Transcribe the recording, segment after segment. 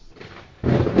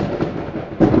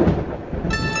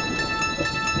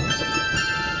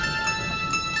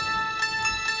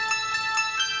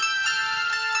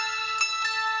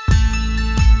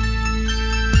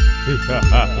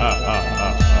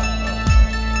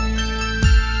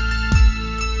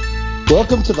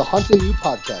Welcome to the Haunting You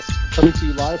podcast, coming to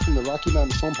you live from the Rocky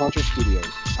Mountain Home Haunter Studios.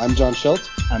 I'm John Schultz.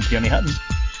 I'm Peony Hutton.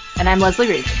 And I'm Leslie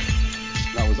Reed.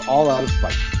 That was all out of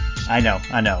spite. I know.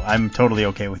 I'm totally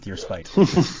okay with your spite.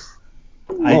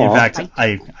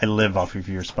 I live off of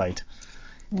your spite.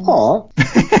 Aw.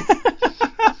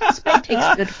 Spite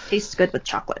tastes good with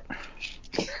chocolate.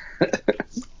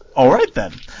 All right,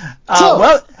 then.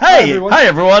 Hi,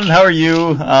 everyone. How are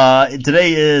you?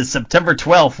 Today is September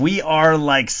 12th. We are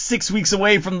like 6 weeks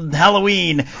away from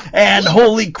Halloween, and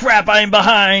holy crap, I'm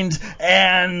behind,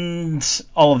 and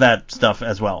all of that stuff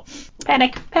as well.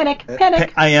 Panic.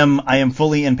 I am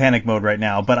fully in panic mode right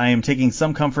now, but I am taking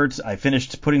some comfort. I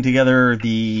finished putting together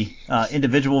the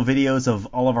individual videos of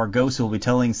all of our ghosts who will be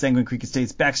telling Sanguine Creek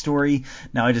Estate's backstory.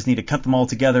 Now I just need to cut them all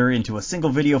together into a single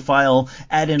video file,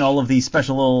 add in all of these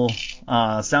special little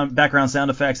background sound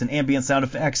effects and ambient sound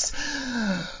effects.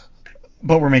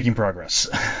 But we're making progress.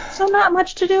 So not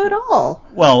much to do at all.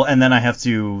 Well, and then I have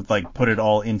to put it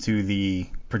all into the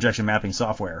projection mapping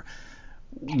software,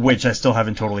 which I still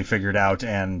haven't totally figured out,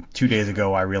 and 2 days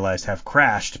ago I realized have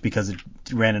crashed because it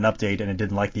ran an update and it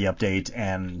didn't like the update,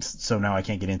 and so now I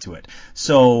can't get into it.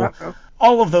 So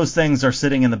all of those things are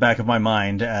sitting in the back of my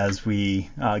mind as we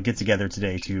get together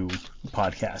today to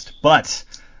podcast. But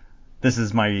this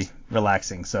is my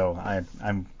relaxing, so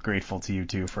I'm grateful to you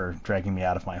two for dragging me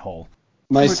out of my hole.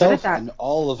 Myself and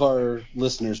all of our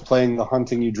listeners playing the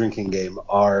Haunting You drinking game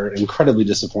are incredibly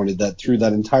disappointed that through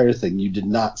that entire thing you did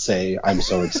not say, I'm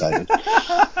so excited.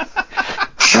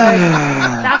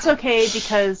 That's okay,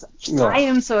 because I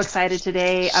am so excited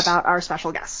today about our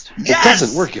special guest. It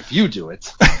doesn't work if you do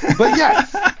it. But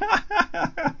yes.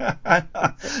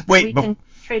 Wait, we can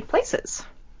trade places.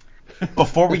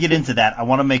 Before we get into that, I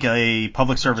want to make a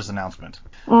public service announcement.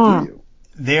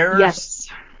 There's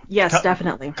Yes,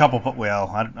 definitely.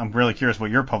 I'm really curious what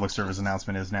your public service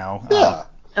announcement is now. Yeah.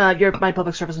 My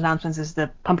public service announcement is the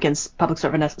Pumpkins public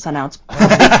service announcement. All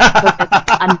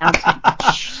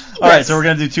right, so we're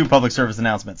going to do two public service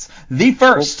announcements. The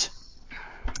first,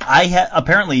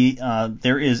 apparently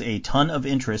there is a ton of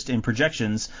interest in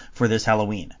projections for this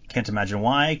Halloween. Can't imagine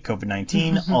why,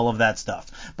 COVID-19, all of that stuff.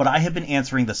 But I have been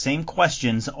answering the same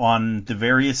questions on the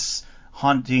various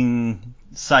haunting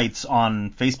sites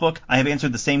on Facebook. I have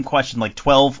answered the same question like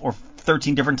 12 or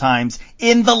 13 different times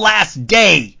in the last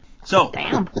day. So,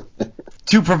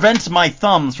 to prevent my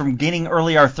thumbs from gaining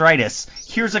early arthritis,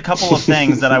 here's a couple of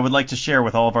things that I would like to share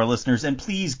with all of our listeners, and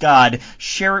please, God,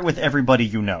 share it with everybody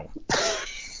you know.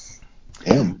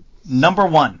 Damn. Number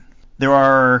one, there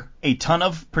are a ton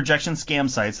of projection scam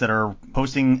sites that are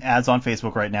posting ads on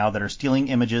Facebook right now that are stealing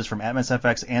images from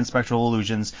AtmosFX and Spectral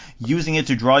Illusions, using it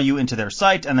to draw you into their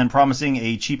site, and then promising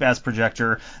a cheap-ass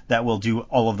projector that will do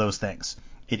all of those things.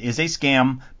 It is a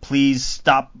scam. Please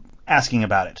stop asking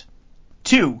about it.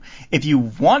 2, if you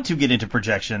want to get into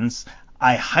projections,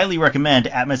 I highly recommend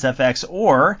AtmosFX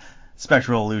or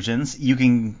Spectral Illusions. You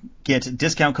can get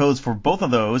discount codes for both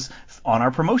of those on our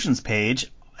promotions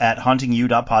page at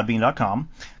hauntingyou.podbean.com.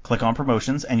 Click on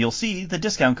promotions and you'll see the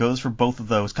discount codes for both of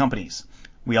those companies.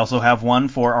 We also have one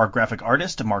for our graphic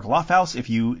artist, Mark Lofthouse. If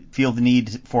you feel the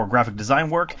need for graphic design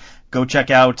work, go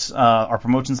check out our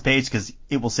promotions page because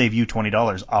it will save you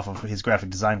 $20 off of his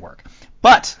graphic design work.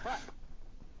 But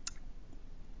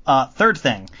third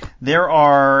thing, there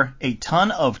are a ton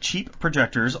of cheap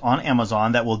projectors on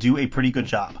Amazon that will do a pretty good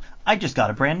job. I just got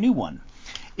a brand new one.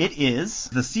 It is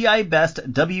the CI Best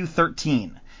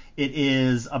W13. It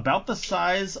is about the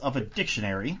size of a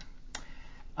dictionary,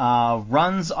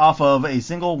 runs off of a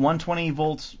single 120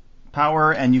 volt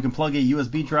power, and you can plug a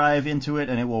USB drive into it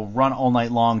and it will run all night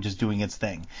long just doing its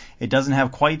thing. It doesn't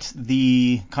have quite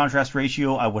the contrast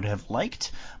ratio I would have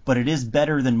liked, but it is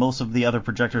better than most of the other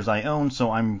projectors I own, so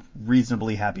I'm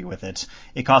reasonably happy with it.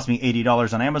 It cost me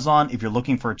 $80 on Amazon. If you're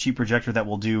looking for a cheap projector that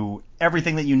will do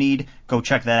everything that you need, go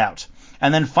check that out.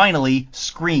 And then finally,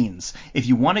 screens. If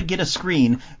you want to get a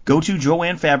screen, go to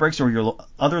Joann Fabrics or your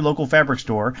other local fabric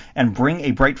store and bring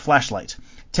a bright flashlight.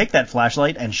 Take that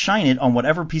flashlight and shine it on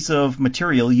whatever piece of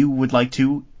material you would like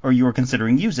to or you are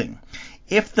considering using.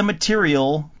 If the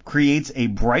material creates a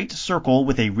bright circle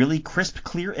with a really crisp,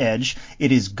 clear edge,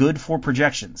 it is good for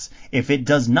projections. If it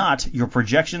does not, your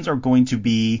projections are going to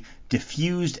be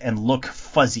diffused and look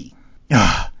fuzzy.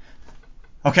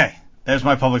 Okay, there's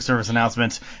my public service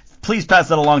announcement. Please pass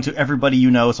that along to everybody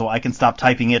you know so I can stop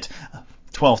typing it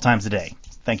 12 times a day.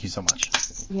 Thank you so much.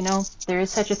 You know, there is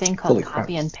such a thing called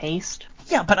copy and paste.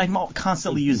 Yeah, but I'm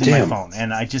constantly using my phone,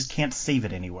 and I just can't save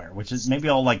it anywhere, which is maybe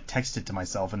I'll text it to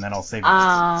myself, and then I'll save it.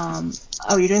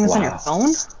 Oh, you're doing this on your phone?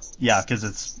 Yeah, because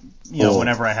it's,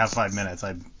 whenever I have 5 minutes,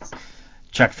 I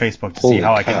check Facebook to see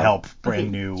how I can help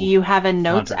brand new. Do you have a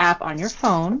Notes hunters. app on your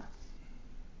phone?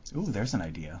 Ooh, there's an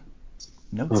idea.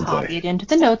 Notes. Copy it into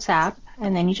the Notes app,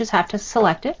 and then you just have to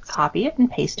select it, copy it,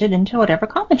 and paste it into whatever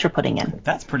comment you're putting in.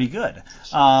 That's pretty good.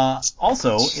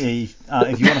 Also, if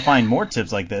you want to find more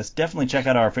tips like this, definitely check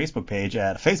out our Facebook page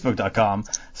at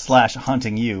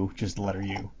facebook.com/huntingyou, just the letter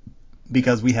U,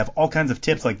 because we have all kinds of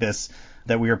tips like this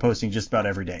that we are posting just about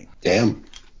every day. Damn.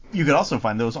 You could also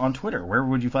find those on Twitter. Where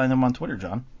would you find them on Twitter,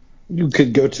 John? You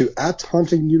could go to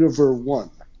 @HuntingUniver1,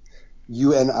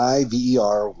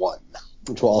 UNIVER1,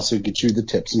 which will also get you the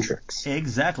tips and tricks.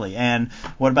 Exactly. And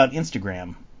what about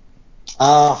Instagram?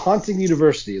 Haunting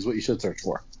University is what you should search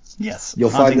for. Yes.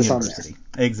 You'll Haunting find us University. on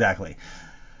there. Exactly.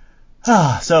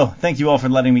 So thank you all for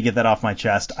letting me get that off my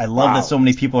chest. I love that so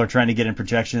many people are trying to get in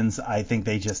projections. I think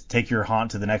they just take your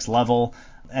haunt to the next level,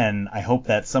 and I hope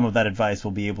that some of that advice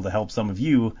will be able to help some of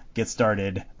you get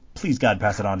started. Please, God,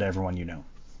 pass it on to everyone you know.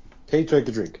 Take a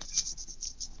drink.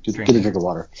 Get a drink of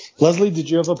water. Leslie, did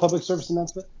you have a public service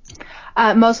announcement?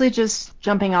 Mostly just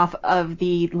jumping off of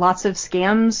the lots of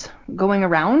scams going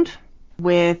around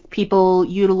with people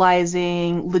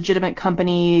utilizing legitimate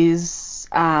companies'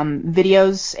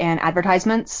 videos and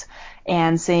advertisements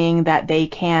and saying that they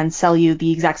can sell you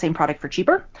the exact same product for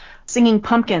cheaper. Singing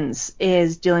Pumpkins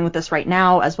is dealing with this right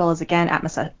now, as well as, again,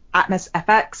 Atmos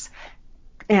FX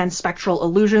and Spectral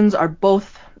Illusions are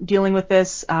both dealing with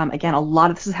this. Again, a lot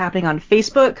of this is happening on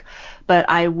Facebook, but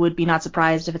I would be not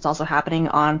surprised if it's also happening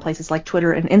on places like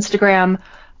Twitter and Instagram.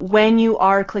 When you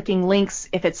are clicking links,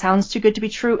 if it sounds too good to be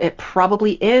true, it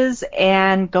probably is,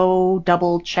 and go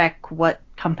double check what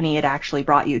company it actually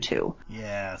brought you to.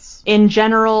 Yes. In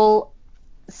general,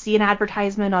 see an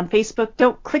advertisement on Facebook,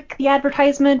 don't click the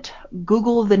advertisement,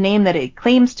 Google the name that it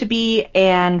claims to be,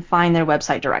 and find their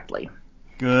website directly.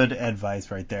 Good advice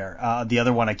right there. The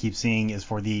other one I keep seeing is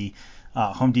for the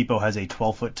Home Depot has a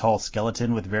 12-foot tall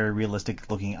skeleton with very realistic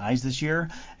looking eyes this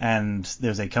year, and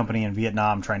there's a company in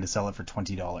Vietnam trying to sell it for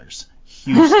 $20.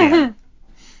 Huge scam.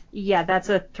 Yeah, that's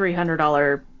a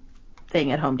 $300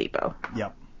 thing at Home Depot.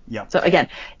 Yep. So again,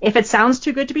 if it sounds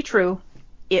too good to be true,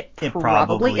 it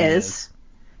probably is.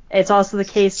 It's also the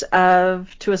case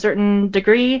of, to a certain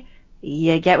degree,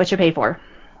 you get what you pay for.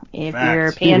 If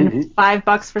you're paying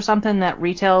 $5 for something that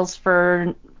retails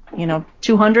for,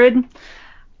 $200,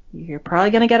 you're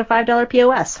probably going to get a $5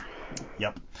 POS.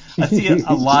 Yep. I see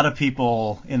a lot of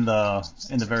people in the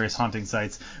various haunting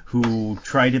sites who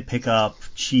try to pick up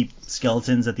cheap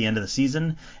skeletons at the end of the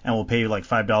season and will pay you like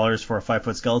 $5 for a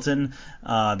 5-foot skeleton.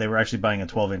 They were actually buying a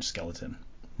 12-inch skeleton.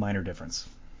 Minor difference.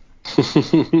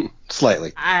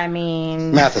 Slightly. I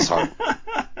mean, math is hard.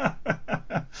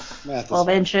 12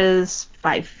 inches,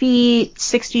 5 feet,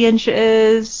 60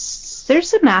 inches. There's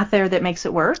some math there that makes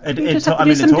it work. You just have to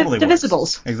do some totally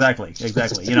divisibles. Works. Exactly.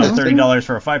 $30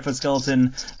 for a 5-foot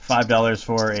skeleton, $5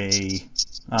 for a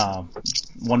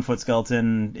 1-foot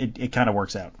skeleton. It kind of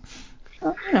works out.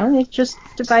 They just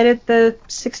divided the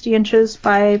 60 inches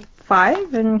by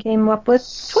 5 and came up with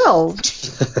 12.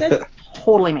 That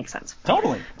totally makes sense.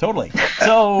 Totally. So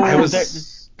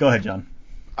go ahead, John.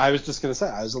 I was just going to say,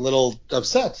 I was a little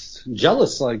upset,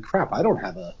 jealous, like, crap, I don't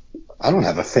have a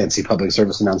fancy public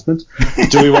service announcement.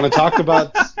 Do we want to talk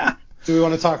about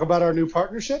our new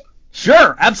partnership?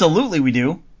 Sure, absolutely we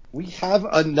do. We have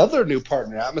another new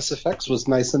partner. Atmos FX was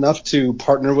nice enough to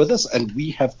partner with us, and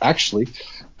we have actually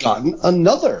gotten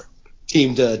another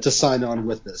team to sign on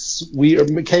with this.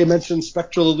 Kay mentioned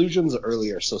Spectral Illusions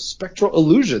earlier, so Spectral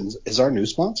Illusions is our new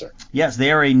sponsor. Yes,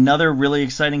 they are another really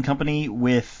exciting company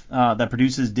that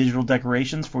produces digital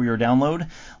decorations for your download.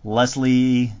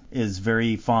 Leslie is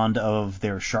very fond of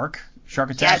their shark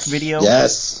attack video.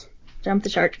 Yes. Jump the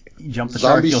shark. Jump the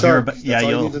Zombie shark.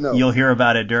 You'll hear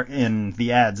about it in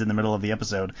the ads in the middle of the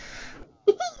episode.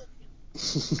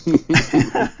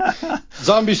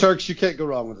 Zombie sharks, you can't go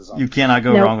wrong with a zombie. You cannot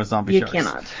go wrong with zombie sharks. You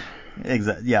cannot.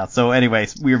 Exactly. Yeah. So,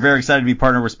 anyways, we are very excited to be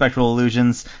partnered with Spectral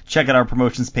Illusions. Check out our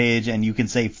promotions page, and you can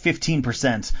save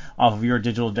 15% off of your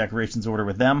digital decorations order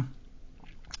with them.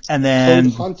 And then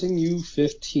code Haunting You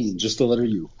 15, just the letter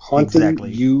U. Haunting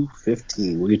You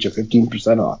 15. We'll get you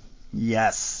 15% off.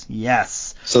 Yes.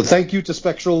 So thank you to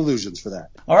Spectral Illusions for that.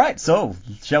 All right. So,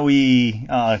 shall we?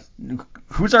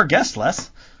 Who's our guest,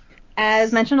 Les?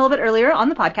 As mentioned a little bit earlier on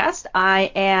the podcast,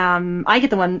 I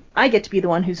get to be the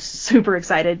one who's super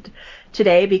excited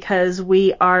today because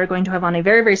we are going to have on a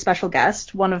very, very special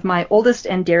guest, one of my oldest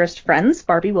and dearest friends,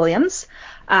 Barbie Williams.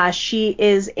 She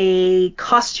is a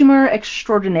costumer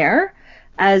extraordinaire,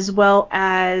 as well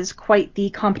as quite the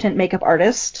competent makeup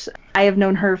artist. I have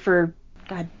known her for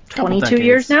 22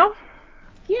 years now.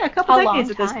 Yeah, a couple A long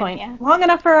decades at this time, point. yeah. Long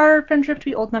enough for our friendship to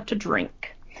be old enough to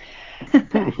drink.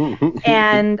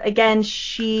 And again,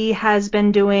 she has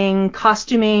been doing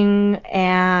costuming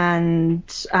and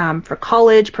for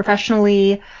college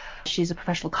professionally. She's a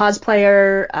professional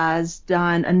cosplayer, has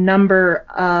done a number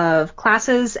of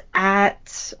classes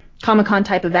at Comic-Con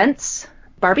type events.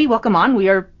 Barbie, welcome on. We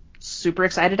are super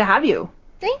excited to have you.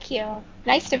 Thank you.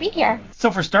 Nice to be here.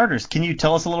 So for starters, can you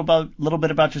tell us a little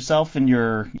bit about yourself and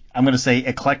your, I'm going to say,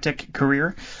 eclectic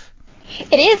career?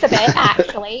 It is a bit,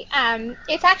 actually.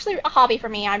 It's actually a hobby for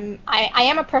me. I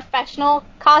am a professional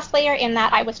cosplayer in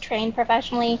that I was trained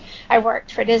professionally. I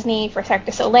worked for Disney, for Cirque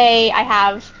du Soleil. I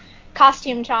have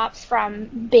costume chops from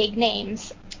big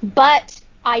names, but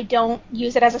I don't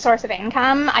use it as a source of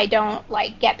income. I don't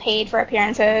get paid for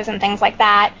appearances and things like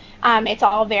that. It's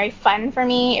all very fun for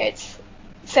me. It's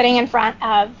sitting in front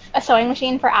of a sewing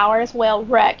machine for hours will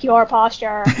wreck your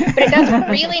posture, but it does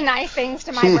really nice things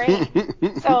to my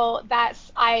brain. So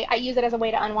I use it as a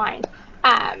way to unwind.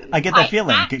 I get that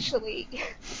feeling. I actually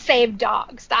save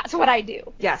dogs. That's what I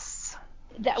do. Yes.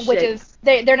 Which is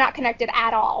they're not connected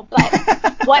at all,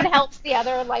 but one helps the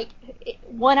other,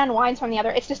 one unwinds from the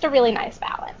other. It's just a really nice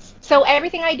balance. So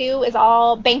everything I do is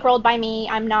all bankrolled by me.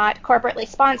 I'm not corporately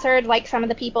sponsored like some of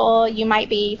the people you might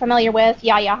be familiar with,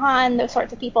 Yaya Han, those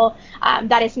sorts of people.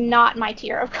 That is not my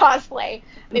tier of cosplay.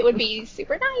 It would be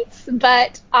super nice,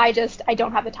 but I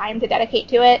don't have the time to dedicate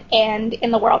to it. And in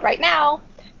the world right now,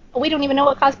 we don't even know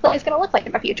what cosplay is going to look like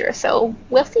in the future, so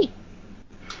we'll see.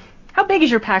 How big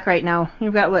is your pack right now?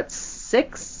 You've got,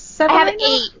 6, 7? I have right now?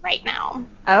 8 right now.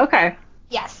 Oh, okay.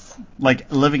 Yes.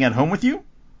 Like living at home with you?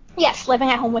 Yes, living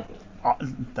at home with me. Oh,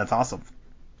 that's awesome.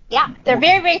 Yeah, they're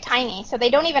very, very tiny, so they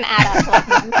don't even add up to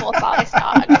a full-size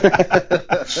dog.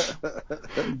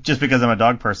 Just because I'm a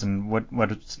dog person,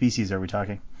 what species are we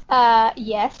talking?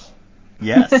 Yes.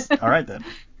 Yes. All right then.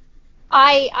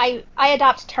 I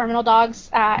adopt terminal dogs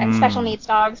and special needs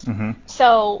dogs. Mm-hmm.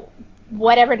 So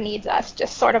whatever needs us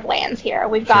just sort of lands here.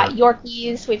 We've got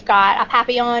Yorkies, we've got a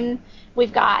Papillon,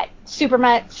 we've got Super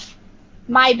Mutts.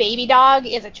 My baby dog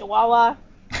is a Chihuahua.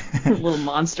 Little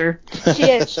monster. She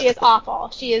is awful.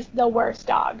 She is the worst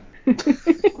dog.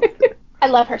 I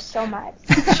love her so much.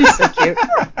 She's so cute.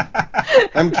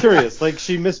 I'm curious,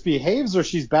 she misbehaves or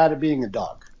she's bad at being a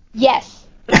dog? Yes.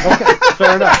 Okay,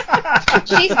 fair enough.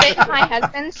 She's bitten my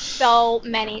husband so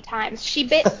many times. She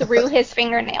bit through his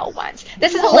fingernail once.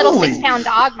 This is a little 6-pound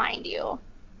dog, mind you.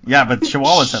 Yeah, but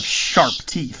Chihuahuas have sharp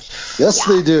teeth. Yes,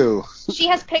 they do. She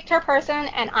has picked her person,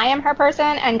 and I am her person,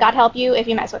 and God help you if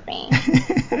you mess with me.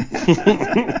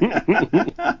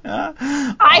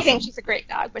 I think she's a great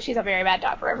dog, but she's a very bad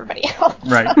dog for everybody else.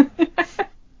 Right.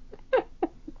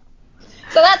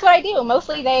 So that's what I do.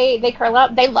 Mostly they curl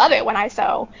up. They love it when I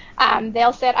sew.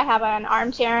 They'll sit. I have an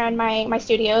armchair in my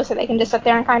studio, so they can just sit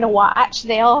there and kind of watch.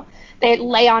 They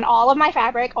lay on all of my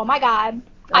fabric. Oh my God.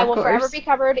 I will forever be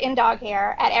covered in dog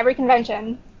hair at every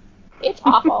convention. It's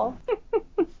awful.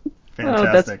 Fantastic.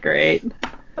 Oh, that's great.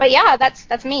 But yeah,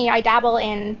 that's me. I dabble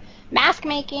in mask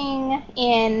making,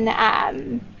 in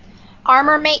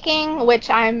armor making, which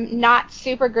I'm not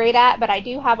super great at, but I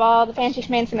do have all the fancy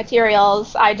schmancy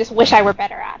materials. I just wish I were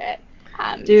better at it.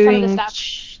 Doing some of the stuff.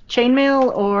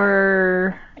 Chainmail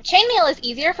or... Chainmail is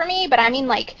easier for me, but I mean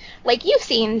like you've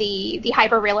seen the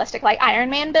hyper realistic Iron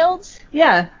Man builds.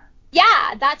 Yeah.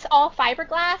 Yeah, that's all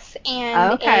fiberglass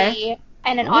and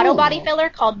an auto body filler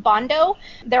called Bondo.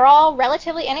 They're all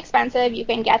relatively inexpensive. You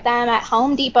can get them at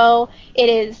Home Depot. It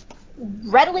is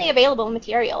readily available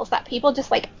materials that people just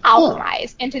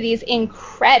alchemize into these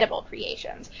incredible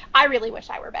creations. I really wish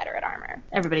I were better at armor.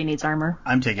 Everybody needs armor.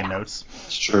 I'm taking notes.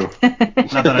 It's true. Not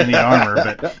that I need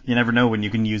armor, but you never know when you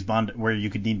can use Bondo, where you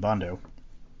could need Bondo.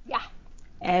 Yeah.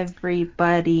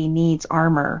 Everybody needs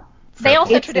armor. They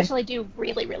also traditionally do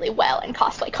really, really well in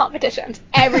cosplay competitions.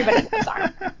 Everybody needs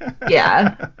armor.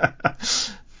 Yeah.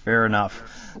 Fair enough.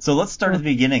 So let's start at the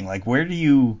beginning. Where do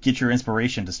you get your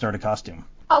inspiration to start a costume?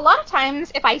 A lot of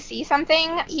times, if I see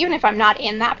something, even if I'm not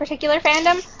in that particular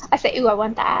fandom, I say, ooh, I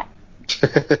want that.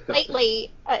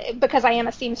 Lately, because I am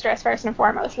a seamstress first and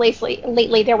foremost,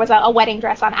 lately there was a wedding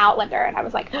dress on Outlander, and I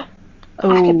was like, I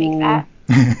could make that.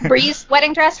 Bree's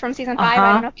wedding dress from season 5,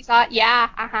 I don't know if you saw it.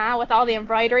 Yeah, with all the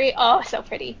embroidery. Oh, so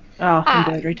pretty. Oh,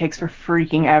 embroidery takes for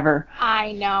freaking ever.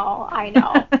 I know.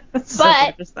 So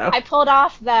But gorgeous, though. I pulled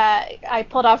off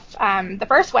the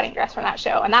first wedding dress from that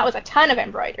show, and that was a ton of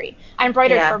embroidery. I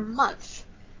embroidered for months.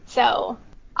 So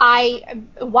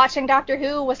watching Doctor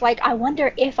Who was like, I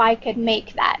wonder if I could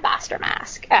make that Master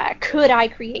Mask. Could I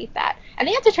create that? And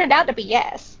the answer turned out to be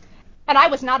yes. And I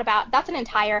was not about, that's an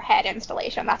entire head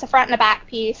installation. That's a front and a back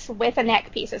piece with a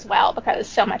neck piece as well, because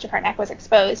so much of her neck was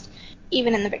exposed,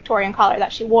 even in the Victorian collar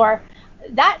that she wore.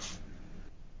 That's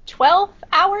 12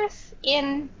 hours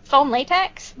in foam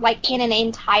latex, like in an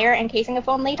entire encasing of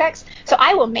foam latex. So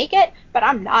I will make it, but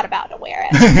I'm not about to wear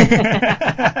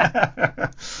it.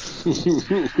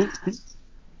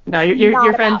 No,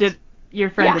 your friend did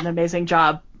an amazing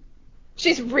job.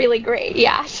 She's really great.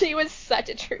 Yeah, she was such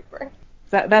a trooper.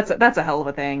 That's a hell of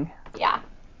a thing. Yeah.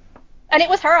 And it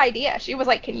was her idea. She was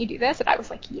like, "Can you do this?" And I was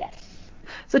like, "Yes."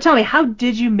 So tell me, how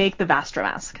did you make the Vastra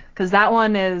mask? Because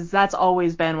that's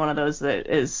always been one of those that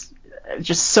is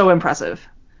just so impressive.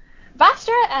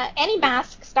 Vastra, any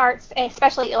mask starts,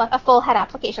 especially a full head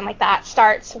application like that,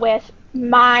 starts with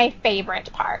my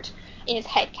favorite part, is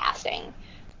head casting.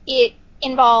 It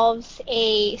involves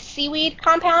a seaweed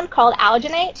compound called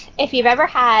alginate. If you've ever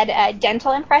had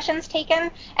dental impressions taken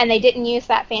and they didn't use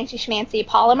that fancy schmancy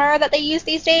polymer that they use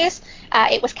these days,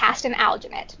 it was cast in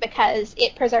alginate because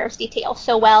it preserves detail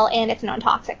so well, and it's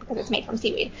non-toxic because it's made from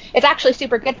seaweed. It's actually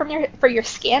super good for your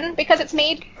skin because it's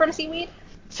made from seaweed.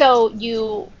 So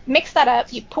you mix that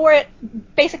up, you pour it,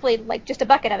 basically like just a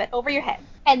bucket of it, over your head,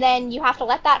 and then you have to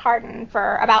let that harden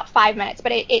for about 5 minutes,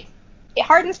 but it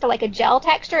hardens to like a gel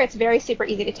texture. It's very super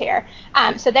easy to tear.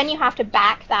 So then you have to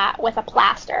back that with a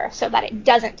plaster so that it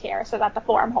doesn't tear, so that the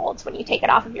form holds when you take it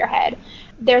off of your head.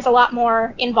 There's a lot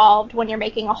more involved when you're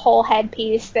making a whole head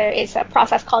piece. There is a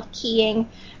process called keying,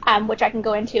 which I can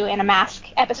go into in a mask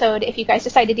episode if you guys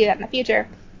decide to do that in the future.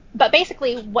 But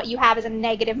basically what you have is a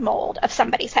negative mold of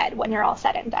somebody's head when you're all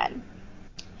said and done.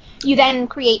 You then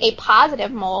create a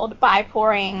positive mold by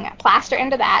pouring plaster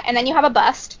into that, and then you have a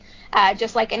bust,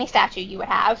 just like any statue you would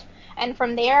have. And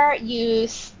from there, you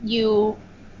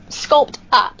sculpt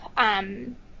up.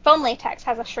 Foam latex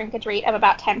has a shrinkage rate of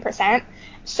about 10%,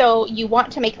 so you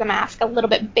want to make the mask a little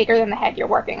bit bigger than the head you're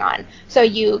working on. So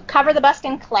you cover the bust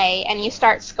in clay, and you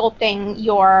start sculpting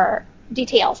your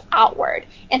details outward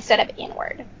instead of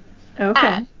inward.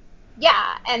 Okay.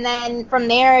 Yeah, and then from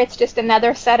there, it's just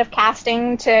another set of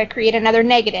casting to create another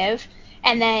negative,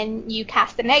 and then you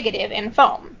cast the negative in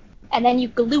foam. And then you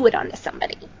glue it onto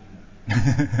somebody.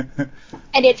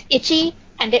 And it's itchy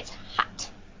and it's hot.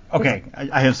 Okay,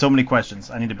 I have so many questions.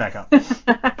 I need to back up.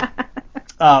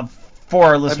 For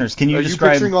our listeners, can you describe...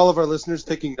 Are you picturing all of our listeners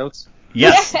taking notes?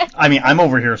 Yes. I mean, I'm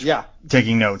over here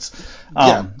taking notes.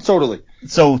 Yeah, totally.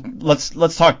 So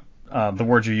let's talk the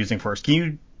words you're using first. Can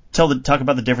you talk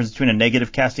about the difference between a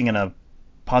negative casting and a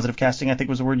positive casting, I think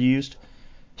was the word you used?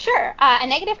 Sure. A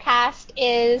negative cast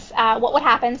is what would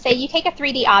happen, say you take a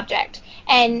 3D object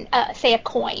and say a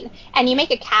coin, and you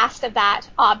make a cast of that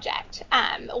object.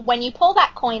 When you pull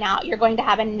that coin out, you're going to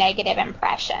have a negative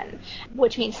impression,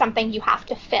 which means something you have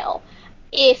to fill.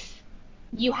 If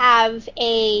you have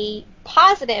a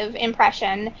positive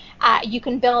impression, you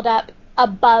can build up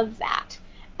above that,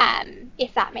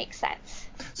 if that makes sense.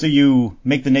 So you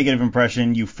make the negative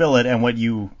impression, you fill it, and what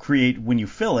you create when you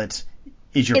fill it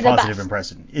is your positive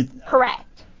impression. Correct.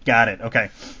 Got it. Okay.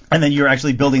 And then you're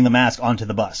actually building the mask onto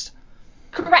the bust.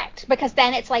 Correct, because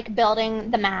then it's like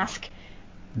building the mask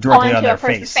directly onto on a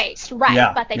person's face.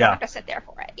 Right, but they don't have to sit there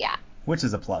for it. Yeah. Which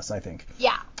is a plus, I think.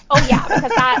 Yeah. Oh, yeah,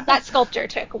 because that sculpture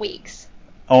took weeks.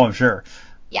 Oh, I'm sure.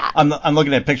 Yeah. I'm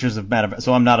looking at pictures of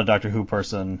so I'm not a Doctor Who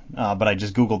person, but I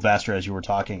just Googled Vastra as you were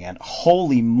talking, and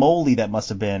holy moly, that must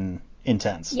have been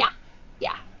intense. Yeah.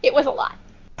 Yeah. It was a lot.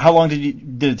 How long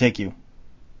did it take you?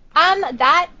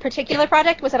 That particular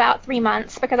project was about 3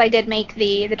 months because I did make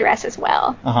the dress as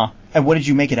well. Uh-huh. And what did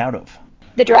you make it out of?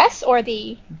 The dress or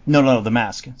the... No, the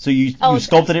mask. So you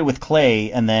sculpted it with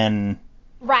clay and then...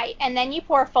 Right, and then you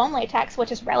pour foam latex,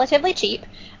 which is relatively cheap,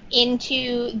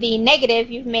 into the negative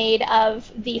you've made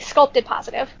of the sculpted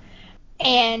positive.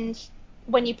 And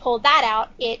when you pull that out,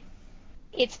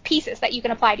 it's pieces that you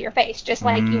can apply to your face, just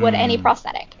like you would any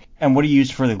prosthetic. And what do you use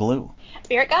for the glue?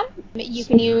 Spirit gum. You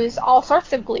can use all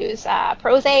sorts of glues.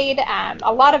 Pros-Aid.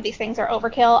 A lot of these things are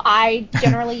overkill. I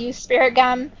generally use Spirit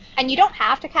gum. And you don't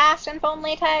have to cast in foam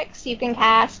latex. You can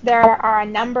cast. There are a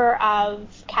number of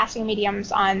casting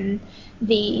mediums on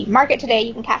the market today.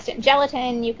 You can cast it in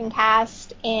gelatin. You can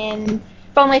cast in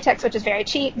foam latex, which is very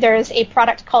cheap. There's a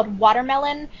product called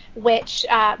Watermelon, which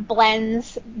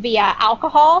blends via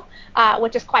alcohol,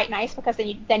 which is quite nice because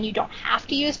then you don't have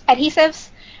to use adhesives.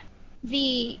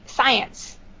 The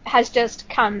science has just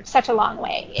come such a long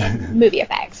way in movie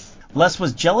effects. Les,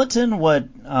 was gelatin what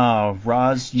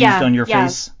Roz used on your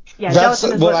face? Yeah, That's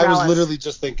gelatin is what I was Rallis- literally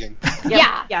just thinking.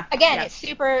 Yeah. Again, yeah. it's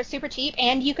super, super cheap,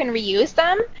 and you can reuse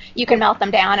them. You can melt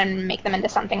them down and make them into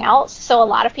something else. So a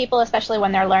lot of people, especially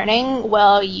when they're learning,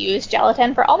 will use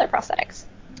gelatin for all their prosthetics.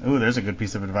 Ooh, there's a good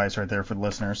piece of advice right there for the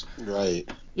listeners. Right.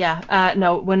 Yeah,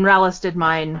 no, when Rallis did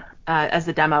mine as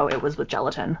the demo, it was with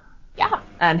gelatin. Yeah.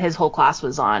 And his whole class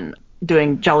was on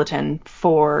doing gelatin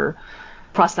for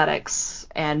prosthetics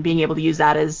and being able to use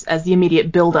that as the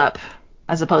immediate build-up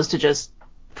as opposed to just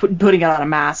putting it on a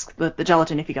mask. With the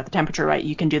gelatin, if you got the temperature right,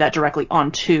 you can do that directly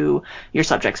onto your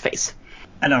subject's face.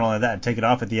 And not only that, take it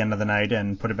off at the end of the night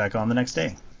and put it back on the next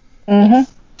day. Mm-hmm.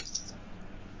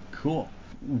 Cool.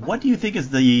 What do you think is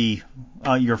the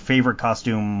your favorite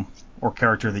costume or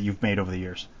character that you've made over the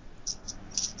years?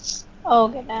 Oh,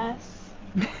 goodness.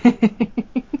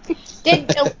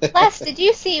 Did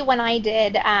you see when I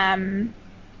did,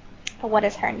 what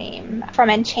is her name? From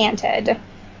Enchanted.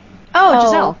 Oh,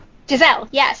 Giselle. Giselle,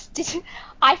 yes.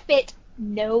 I fit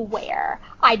nowhere.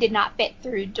 I did not fit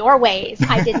through doorways.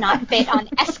 I did not fit on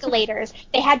escalators.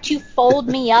 They had to fold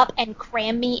me up and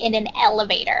cram me in an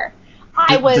elevator.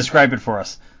 Describe it for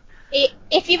us.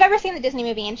 If you've ever seen the Disney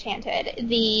movie Enchanted,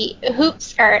 the hoop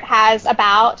skirt has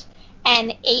about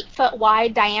an 8-foot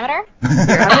wide diameter.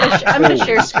 Here, I'm going to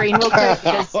share screen real quick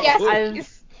because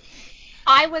yes,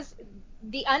 I was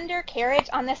the undercarriage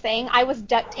on this thing. I was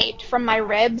duct taped from my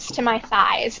ribs to my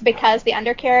thighs because the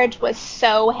undercarriage was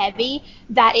so heavy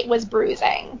that it was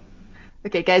bruising.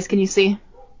 Okay, guys, can you see?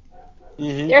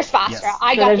 Mm-hmm. There's Vastra. Yes.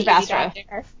 I got the easy Vastra. job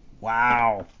there.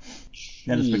 Wow.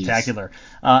 That is Jeez. spectacular.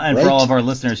 And for Right. all of our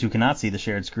listeners who cannot see the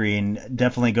shared screen,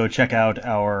 definitely go check out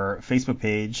our Facebook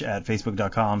page at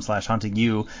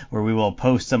facebook.com/huntingyou, where we will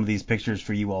post some of these pictures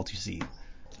for you all to see.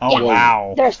 Oh, Yeah.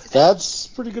 wow. That's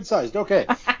pretty good sized. Okay.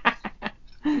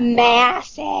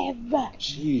 Massive.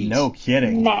 Jeez. No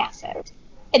kidding. Massive.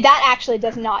 That actually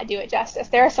does not do it justice.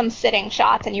 There are some sitting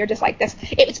shots, and you're just like this.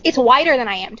 It's wider than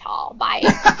I am tall by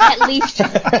at least.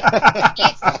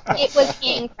 It was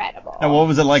incredible. And what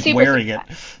was it like Super, wearing super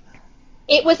it?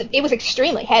 fun. It was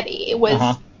extremely heavy. It was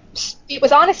Uh-huh. It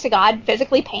was honest to God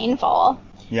physically painful,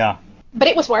 Yeah. but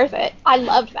it was worth it. I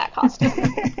loved that costume.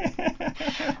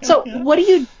 So, what do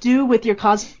you do with your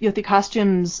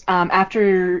costumes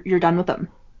after you're done with them?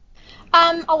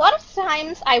 A lot of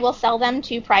times I will sell them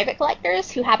to private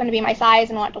collectors who happen to be my size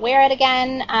and want to wear it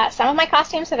again. Some of my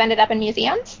costumes have ended up in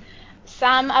museums.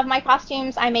 Some of my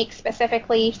costumes I make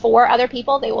specifically for other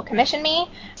people. They will commission me.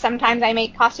 Sometimes I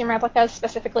make costume replicas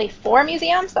specifically for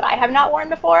museums that I have not worn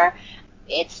before.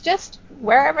 It's just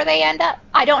wherever they end up.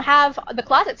 I don't have the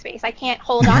closet space. I can't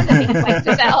hold on to things like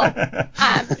Giselle.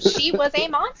 She was a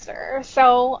monster.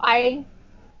 So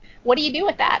what do you do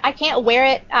with that? I can't wear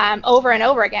it over and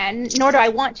over again, nor do I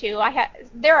want to.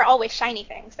 There are always shiny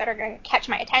things that are going to catch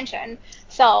my attention,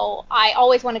 so I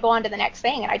always want to go on to the next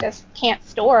thing, and I just can't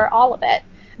store all of it.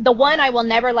 The one I will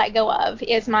never let go of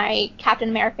is my Captain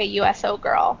America USO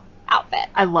Girl outfit.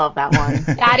 I love that one.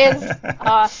 That is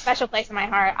a special place in my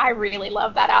heart. I really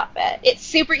love that outfit. It's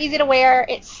super easy to wear.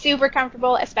 It's super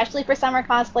comfortable, especially for summer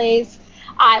cosplays.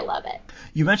 I love it.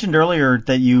 You mentioned earlier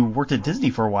that you worked at Disney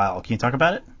for a while. Can you talk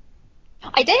about it?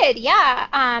 I did, yeah.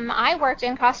 I worked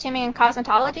in costuming and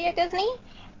cosmetology at Disney.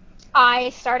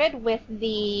 I started with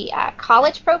the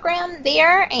college program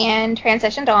there and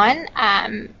transitioned on.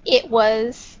 It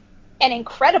was an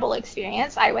incredible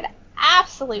experience. I would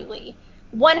absolutely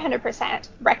 100%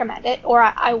 recommend it, or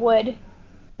I would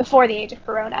before the age of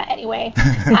Corona anyway.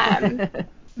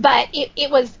 But it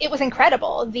was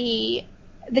incredible. The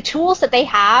tools that they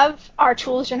have are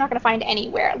tools you're not going to find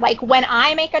anywhere. Like when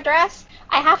I make a dress,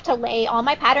 I have to lay all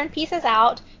my pattern pieces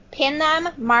out, pin them,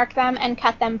 mark them, and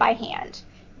cut them by hand.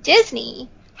 Disney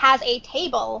has a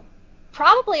table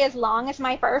probably as long as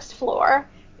my first floor.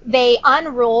 They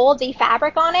unroll the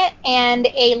fabric on it, and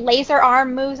a laser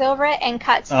arm moves over it and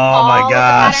cuts all my of the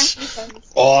gosh. pattern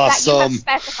pieces Awesome. that you have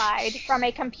specified from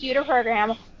a computer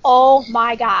program. Oh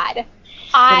my God.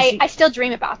 I still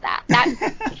dream about that.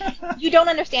 You don't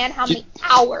understand how many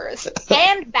hours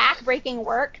and back-breaking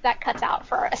work that cuts out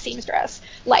for a seamstress.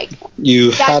 Like,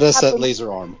 You had that's us at absolutely-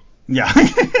 laser arm. Yeah.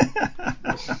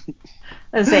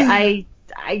 I say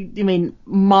I mean,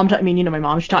 you know my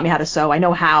mom. She taught me how to sew. I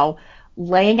know how.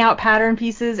 Laying out pattern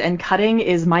pieces and cutting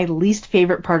is my least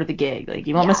favorite part of the gig. Like,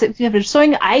 you want me to sit, if you're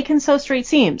sewing, I can sew straight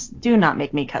seams. Do not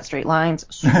make me cut straight lines.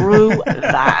 Screw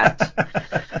that.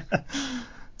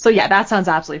 So yeah, that sounds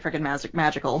absolutely freaking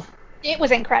magical. It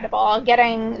was incredible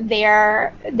getting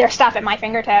their stuff at my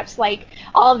fingertips, like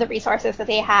all of the resources that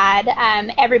they had.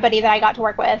 Everybody that I got to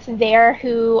work with there,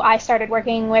 who I started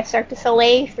working with Cirque du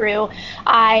Soleil through,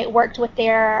 I worked with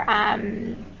their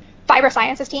fiber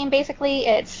sciences team, basically.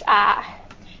 It's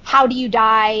how do you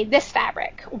dye this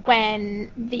fabric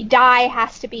when the dye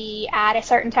has to be at a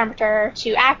certain temperature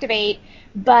to activate,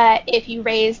 but if you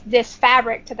raise this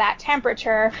fabric to that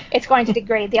temperature, it's going to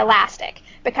degrade the elastic,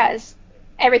 because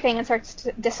everything in Cirque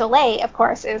du Soleil, of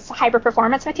course, is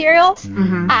hyper-performance materials.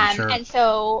 Sure. And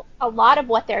so a lot of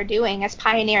what they're doing is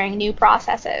pioneering new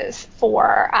processes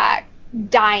for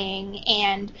dyeing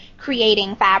and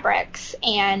creating fabrics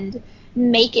and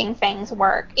making things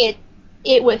work.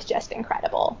 It was just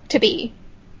incredible to be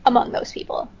among those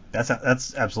people. That's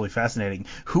absolutely fascinating.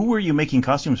 Who were you making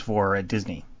costumes for at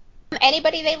Disney?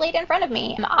 Anybody they laid in front of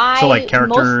me. So like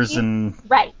characters and...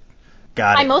 Right.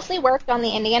 Got it. I mostly worked on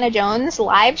the Indiana Jones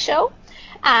live show.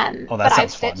 That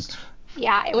sounds fun.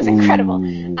 Yeah, it was incredible.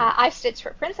 I've stitched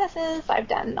for princesses. I've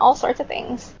done all sorts of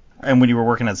things. And when you were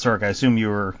working at Cirque, I assume you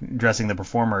were dressing the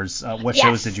performers. What Yes.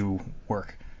 shows did you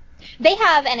work? They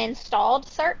have an installed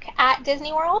Cirque at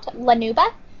Disney World, La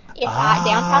Nuba. It's at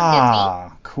downtown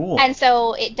Disney. Cool. And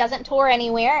so it doesn't tour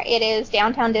anywhere. It is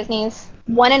downtown Disney's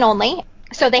one and only.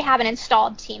 So they have an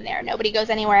installed team there. Nobody goes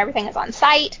anywhere. Everything is on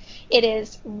site. It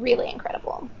is really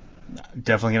incredible.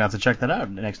 Definitely going to have to check that out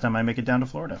next time I make it down to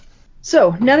Florida.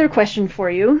 So, another question for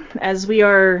you. As we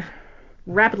are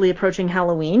rapidly approaching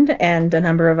Halloween, and a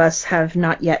number of us have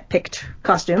not yet picked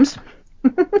costumes.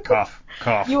 Cough,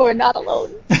 cough. You are not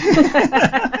alone.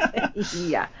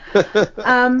 Yeah.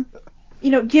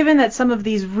 Given that some of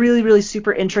these really, really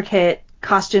super intricate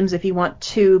costumes, if you want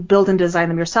to build and design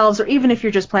them yourselves, or even if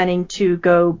you're just planning to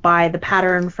go buy the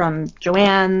pattern from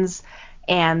Joann's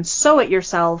and sew it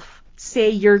yourself, say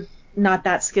you're not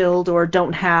that skilled or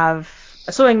don't have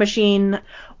a sewing machine,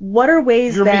 what are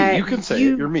ways You're that me. You can say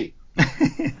it. You're me.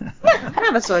 I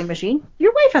have a sewing machine.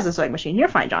 Your wife has a sewing machine. You're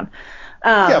fine, John.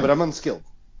 Yeah, but I'm unskilled.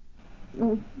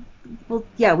 Well,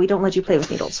 yeah, we don't let you play with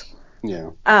needles.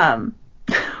 Yeah.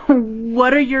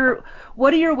 What are your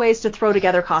ways to throw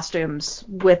together costumes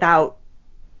without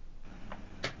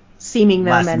seaming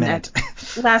them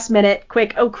last minute,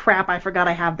 quick, oh crap, I forgot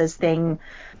I have this thing.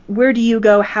 Where do you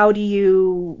go? How do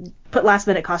you put last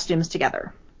minute costumes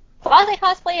together? Closet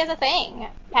cosplay is a thing.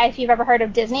 If you've ever heard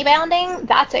of Disney bounding,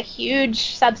 that's a huge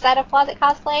subset of closet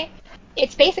cosplay.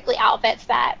 It's basically outfits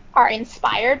that are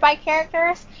inspired by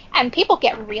characters, and people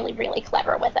get really, really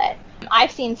clever with it.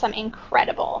 I've seen some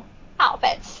incredible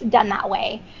outfits done that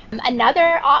way.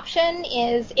 Another option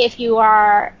is if you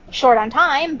are short on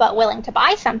time but willing to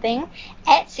buy something,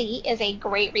 Etsy is a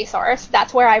great resource.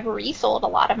 That's where I've resold a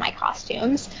lot of my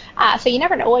costumes. So you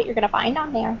never know what you're going to find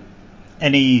on there.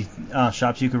 Any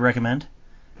shops you could recommend?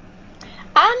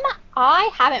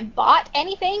 I haven't bought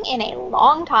anything in a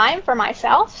long time for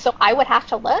myself, so I would have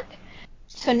to look.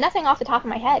 So nothing off the top of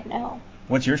my head, no.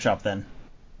 What's your shop then?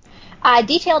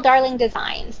 Detail Darling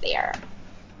Designs there.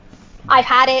 I've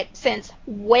had it since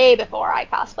way before I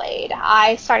cosplayed.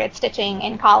 I started stitching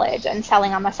in college and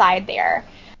selling on the side there.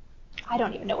 I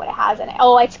don't even know what it has in it.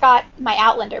 Oh, it's got my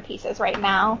Outlander pieces right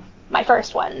now, my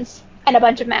first ones, and a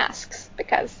bunch of masks,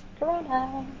 because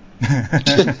Corona.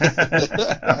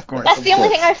 Of course. That's the only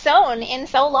thing I've sewn in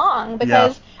so long,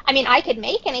 because, I mean, I could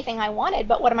make anything I wanted,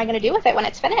 but what am I going to do with it when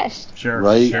it's finished? Sure,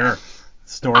 Right. Sure.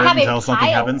 Store it until something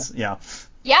happens. Yeah.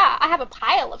 Yeah, I have a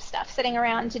pile of stuff sitting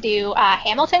around to do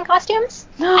Hamilton costumes.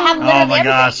 I have literally everything,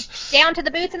 gosh. down to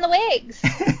the boots and the wigs,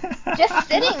 just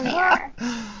sitting there.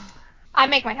 I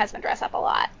make my husband dress up a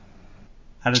lot.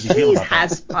 How does he feel about that? He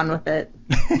has fun with it.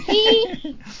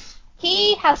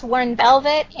 He has worn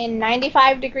velvet in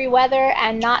 95-degree weather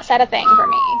and not said a thing for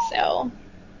me, so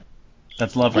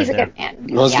That's love right he's a there. good man.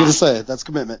 I was going to say, that's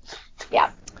commitment. Yeah.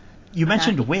 You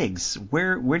mentioned wigs.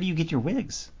 Where do you get your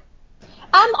wigs?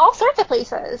 All sorts of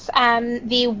places.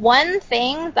 The one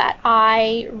thing that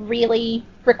I really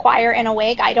require in a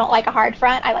wig, I don't like a hard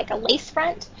front, I like a lace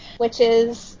front, which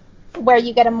is where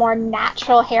you get a more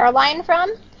natural hairline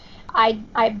from.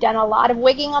 I've done a lot of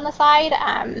wigging on the side,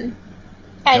 and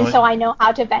so I know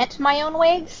how to vent my own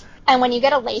wigs. And when you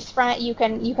get a lace front, you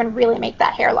can really make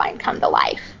that hairline come to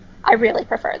life. I really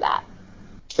prefer that.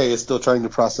 Kay is still trying to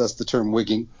process the term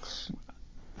wigging.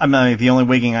 The only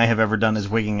wigging I have ever done is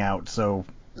wigging out, so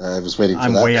I was waiting for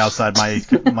I'm that. way outside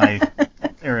my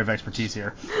area of expertise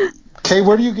here. Kay,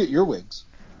 where do you get your wigs?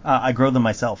 I grow them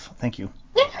myself. Thank you.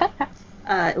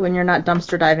 When you're not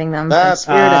dumpster diving them. That's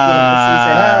for spirit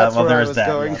That's well, where I there's was that.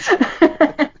 going.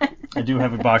 Yes. I do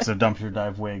have a box of dumpster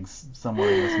dive wigs somewhere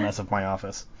in this mess of my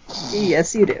office.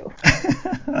 Yes, you do.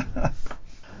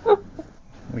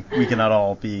 We cannot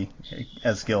all be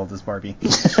as skilled as Barbie.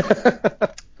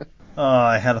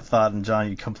 I had a thought, and John,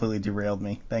 you completely derailed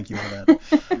me. Thank you for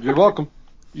that. You're welcome.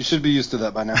 You should be used to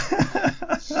that by now.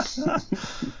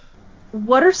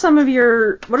 what are some of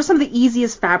the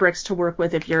easiest fabrics to work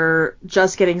with if you're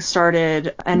just getting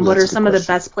started, and what are some of the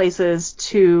best places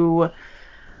to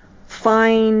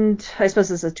find? I suppose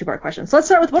this is a two-part question. So let's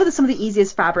start with, what are some of the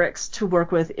easiest fabrics to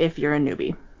work with if you're a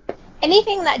newbie?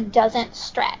 Anything that doesn't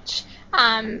stretch.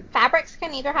 Fabrics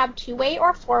can either have 2-way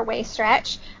or 4-way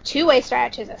stretch. 2-way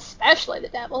stretch is especially the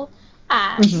devil.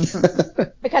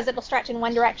 Because it'll stretch in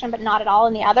one direction but not at all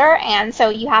in the other, and so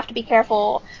you have to be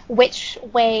careful which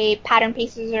way pattern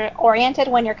pieces are oriented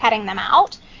when you're cutting them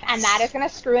out, and that is going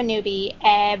to screw a newbie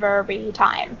every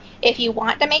time. If you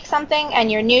want to make something and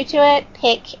you're new to it,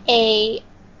 pick a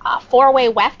 4-way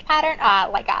weft pattern,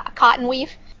 like a cotton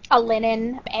weave, a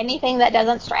linen, anything that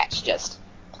doesn't stretch. Just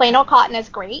plain old cotton is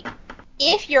great.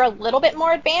 If you're a little bit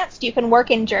more advanced, you can work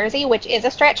in jersey, which is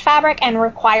a stretch fabric and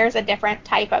requires a different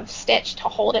type of stitch to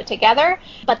hold it together,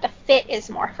 but the fit is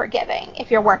more forgiving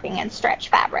if you're working in stretch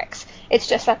fabrics. It's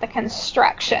just that the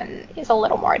construction is a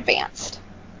little more advanced.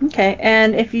 Okay,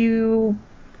 and if you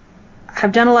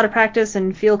have done a lot of practice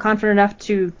and feel confident enough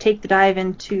to take the dive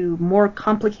into more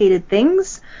complicated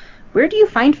things, where do you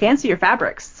find fancier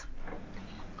fabrics?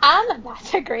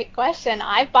 That's a great question.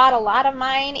 I've bought a lot of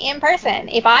mine in person.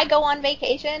 If I go on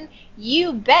vacation,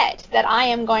 you bet that I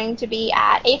am going to be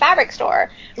at a fabric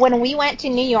store. When we went to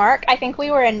New York, I think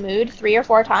we were in Mood 3 or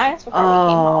 4 times before we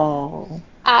came home.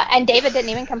 And David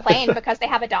didn't even complain because they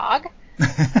have a dog.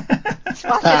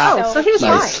 So he was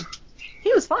fine.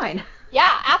 He was fine. Yeah,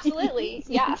 absolutely.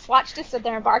 Yeah, Swatch just stood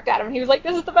there and barked at him. He was like,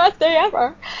 "This is the best day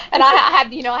ever." And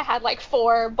I had like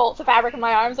 4 bolts of fabric in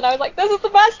my arms, and I was like, "This is the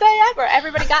best day ever."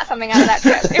 Everybody got something out of that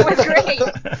trip. It was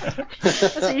great.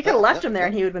 So you could have left him there,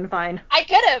 and he would have been fine. I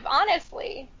could have,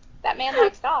 honestly. That man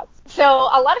likes dogs. So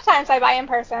a lot of times I buy in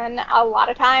person. A lot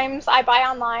of times I buy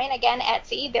online. Again,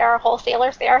 Etsy. There are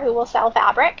wholesalers there who will sell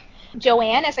fabric.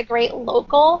 Joann is a great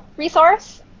local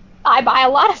resource. I buy a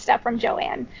lot of stuff from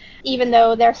Joann, even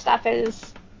though their stuff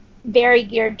is very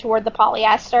geared toward the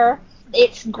polyester.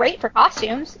 It's great for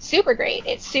costumes, super great.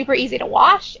 It's super easy to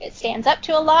wash. It stands up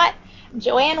to a lot.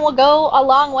 Joann will go a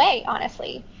long way,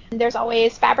 honestly. There's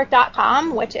always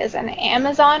Fabric.com, which is an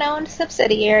Amazon-owned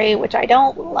subsidiary, which I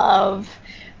don't love,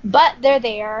 but they're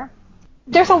there.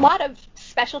 There's a lot of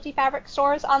specialty fabric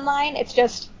stores online. It's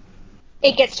just,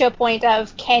 it gets to a point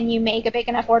of, can you make a big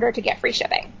enough order to get free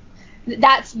shipping?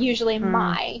 That's usually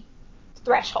my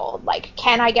threshold. Like,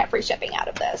 can I get free shipping out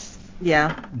of this?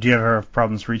 Yeah. Do you ever have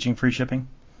problems reaching free shipping?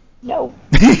 No.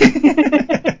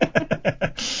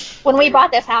 When we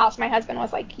bought this house, my husband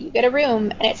was like, you get a room,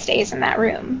 and it stays in that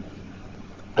room.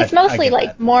 It's mostly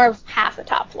like more of half the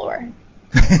top floor.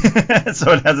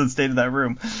 So it hasn't stayed in that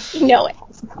room. No, it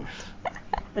hasn't.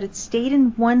 But it stayed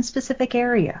in one specific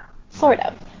area. Sort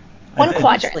of. One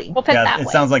quadrant. We'll put it that way. It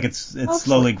sounds like it's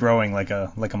slowly growing like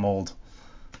a mold.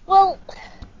 Well,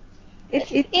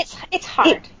 it's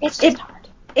hard. It's just hard.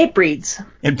 It breeds.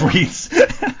 It breeds.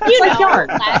 It's like yarn.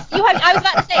 I was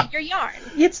about to say, your yarn.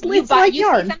 It's like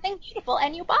yarn. You see something beautiful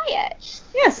and you buy it.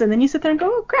 Yes, and then you sit there and go,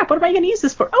 oh crap, what am I going to use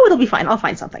this for? Oh, it'll be fine. I'll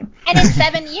find something. And in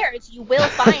 7 years, you will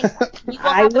find something. You will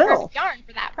have the perfect yarn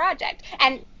for that project.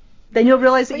 And then you'll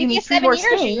realize that you need 3 more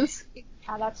skeins.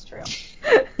 Oh, that's true.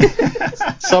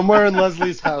 Somewhere in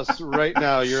Leslie's house right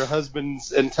now, your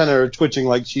husband's antenna are twitching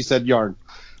like she said yarn.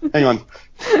 Hang on.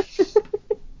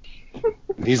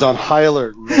 He's on high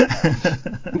alert.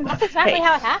 That's exactly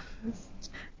how it happens.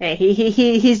 Hey,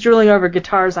 he's drooling over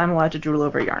guitars. I'm allowed to drool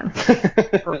over yarn.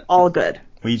 We're all good.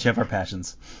 We each have our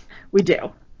passions. We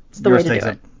do. It's the way to do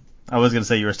it. I was going to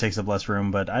say yours takes up less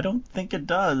room, but I don't think it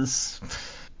does.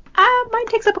 Mine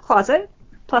takes up a closet,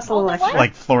 plus a little extra.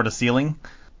 Like floor to ceiling?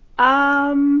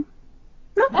 Not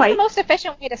quite. That's the most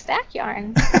efficient way to stack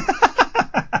yarn.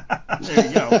 There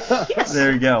you go. Yes.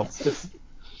 There you go.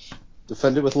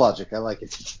 Defend it with logic. I like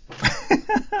it.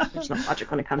 There's no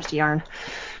logic when it comes to yarn.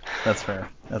 That's fair.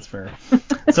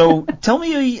 So tell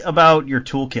me about your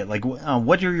toolkit. Like,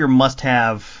 what are your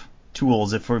must-have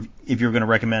tools if you're going to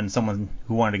recommend someone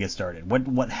who wanted to get started?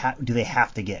 What do they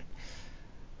have to get?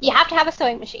 You have to have a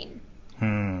sewing machine.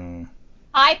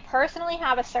 I personally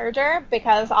have a serger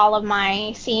because all of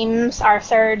my seams are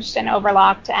serged and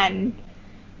overlocked and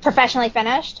professionally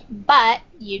finished, but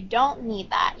you don't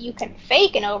need that. You can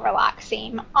fake an overlock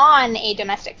seam on a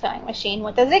domestic sewing machine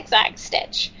with a zigzag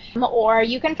stitch, or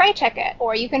you can fray check it,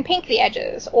 or you can pink the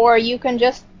edges, or you can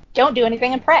just don't do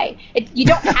anything and pray. You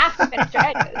don't have to finish your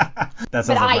edges. That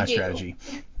sounds like my strategy.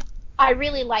 I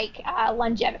really like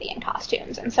longevity in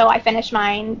costumes, and so I finish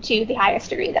mine to the highest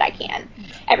degree that I can.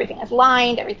 Everything is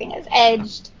lined, everything is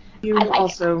edged.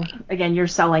 Again, you're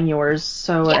selling yours,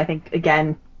 so yeah. I think,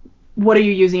 again, what are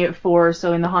you using it for?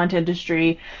 So in the haunt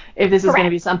industry, if this is going to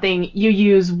be something you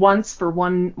use once for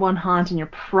one haunt and you're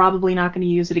probably not going to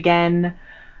use it again,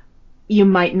 you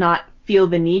might not feel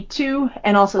the need to.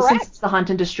 And also, since it's the haunt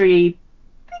industry,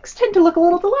 things tend to look a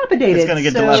little dilapidated. It's going to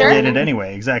get dilapidated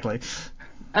anyway, exactly.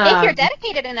 If you're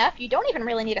dedicated enough, you don't even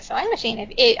really need a sewing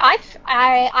machine.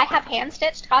 I have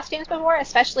hand-stitched costumes before,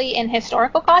 especially in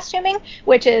historical costuming,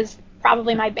 which is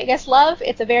probably my biggest love.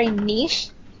 It's a very niche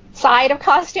side of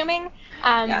costuming.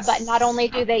 Yes. But not only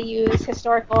do they use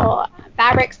historical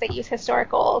fabrics, they use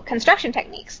historical construction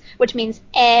techniques, which means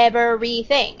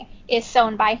everything is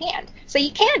sewn by hand. So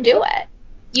you can do it.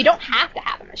 You don't have to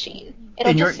have a machine.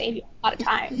 It'll just save you a lot of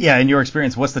time. Yeah, in your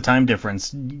experience, what's the time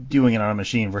difference doing it on a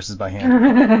machine versus by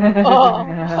hand?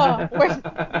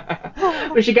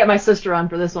 We should get my sister on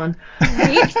for this one.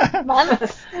 Weeks,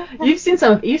 months. You've seen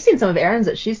some of Erin's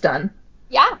that she's done.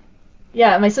 Yeah.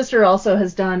 Yeah, my sister also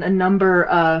has done a number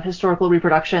of historical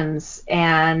reproductions,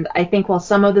 and I think while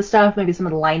some of the stuff, maybe some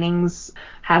of the linings,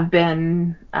 have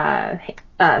been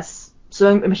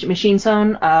machine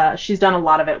sewn, she's done a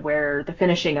lot of it where the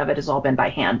finishing of it has all been by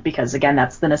hand, because again,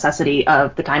 that's the necessity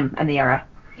of the time and the era.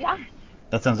 Yeah.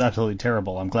 That sounds absolutely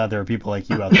terrible. I'm glad there are people like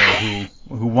you out there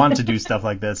who want to do stuff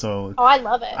like this. So I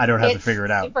love it. I don't have to figure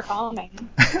it out. Super calming.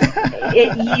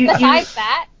 Besides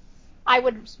that, I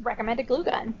would recommend a glue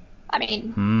gun. I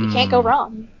mean, you can't go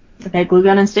wrong. Okay, glue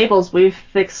gun and staples.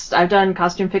 I've done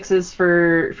costume fixes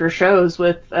for shows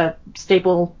with a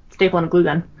staple and a glue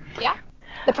gun. Yeah.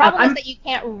 The problem is that you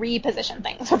can't reposition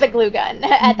things with a glue gun.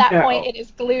 At that point, it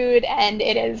is glued and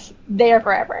it is there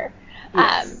forever.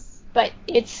 Yes. But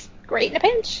it's great in a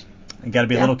pinch. You got to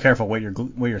be a little careful what you're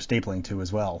stapling to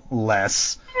as well.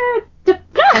 Less.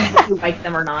 Depends if you like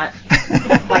them or not. If you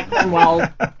don't like them,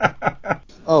 well.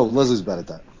 Oh, Leslie's bad at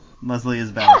that. Leslie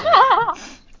is bad at that.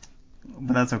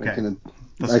 But that's okay. I can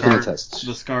attest.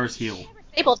 The scars heal.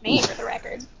 Stapled me, for the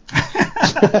record.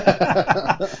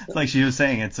 Like she was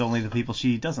saying, it's only the people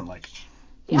she doesn't like.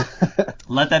 Yeah.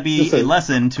 Let that be a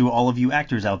lesson to all of you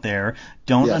actors out there.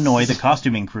 Don't annoy the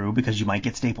costuming crew because you might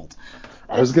get stapled.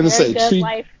 I was going to say, good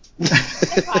life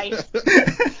advice.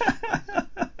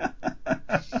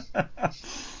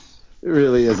 It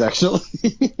really is, actually.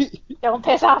 Don't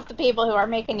piss off the people who are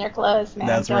making your clothes, man.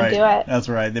 Don't do it. That's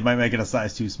right. They might make it a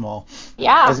size too small.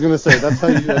 Yeah. I was going to say, that's how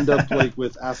you end up like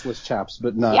with assless chaps,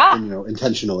 but not,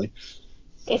 intentionally.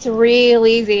 It's real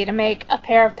easy to make a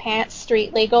pair of pants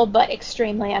street legal, but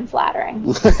extremely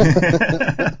unflattering.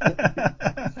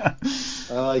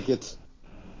 I like it.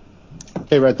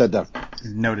 Okay, write that down.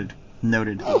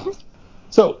 Noted.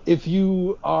 So, if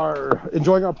you are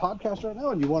enjoying our podcast right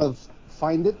now and you want to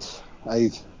find it,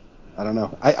 I don't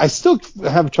know. I still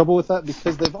have trouble with that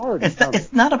because they've already found it.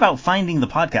 It's not about finding the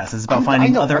podcast. It's about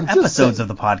finding other episodes of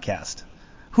the podcast.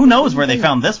 Who knows where they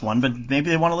found this one, but maybe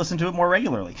they want to listen to it more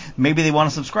regularly. Maybe they want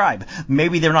to subscribe.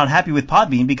 Maybe they're not happy with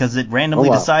Podbean because it randomly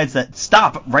decides that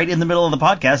stop right in the middle of the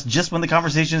podcast just when the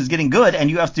conversation is getting good, and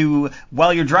you have to,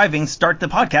 while you're driving, start the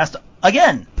podcast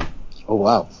again. Oh,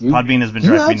 wow. Podbean has been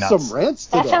driving me nuts. You have some rants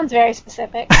today. That sounds very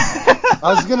specific. I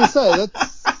was going to say,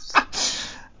 that's...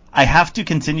 I have to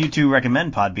continue to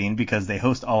recommend Podbean because they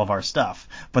host all of our stuff,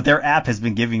 but their app has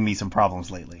been giving me some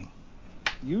problems lately.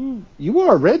 You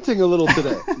are ranting a little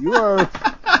today.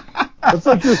 That's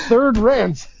like your third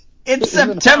rant. It's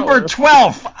September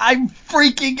 12th. I'm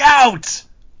freaking out.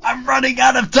 I'm running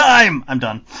out of time. I'm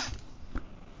done.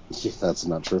 Yeah, that's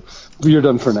not true. You're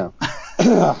done for now.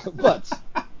 But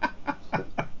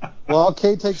while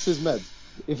Kay takes his meds,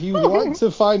 if you want to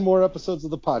find more episodes of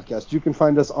the podcast, you can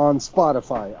find us on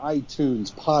Spotify,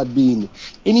 iTunes, Podbean.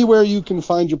 Anywhere you can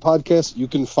find your podcast, you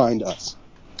can find us.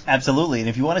 Absolutely. And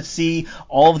if you want to see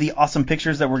all of the awesome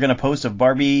pictures that we're going to post of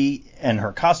Barbie and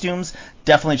her costumes,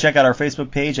 definitely check out our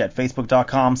Facebook page at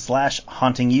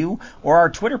facebook.com/hauntingyou or our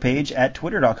Twitter page at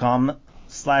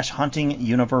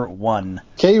twitter.com/hauntinguniver1.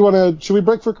 Okay, should we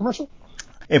break for a commercial?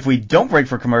 If we don't break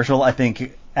for commercial, I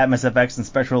think Atmos FX and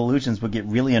Spectral Illusions would get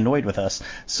really annoyed with us.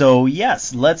 So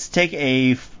yes, let's take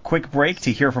a quick break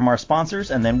to hear from our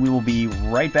sponsors, and then we will be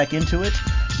right back into it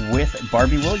with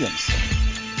Barbie Williams.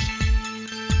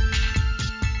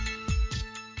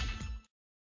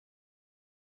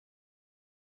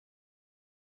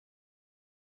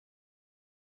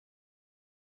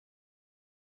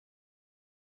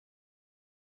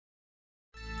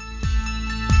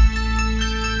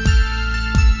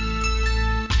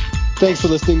 Thanks for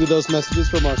listening to those messages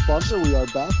from our sponsor. We are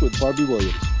back with Barbie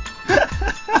Williams.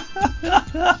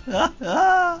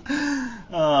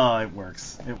 Oh, it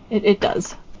works. It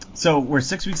does. So we're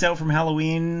 6 weeks out from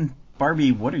Halloween.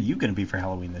 Barbie, what are you going to be for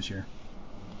Halloween this year?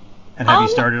 And have you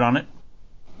started on it?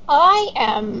 I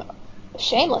am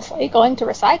shamelessly going to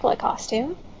recycle a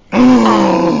costume.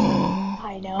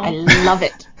 I know. I love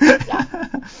it.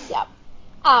 Yeah.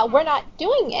 We're not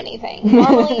doing anything.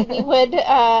 Normally, we would.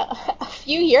 A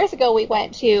few years ago, we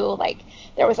went to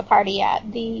there was a party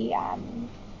at the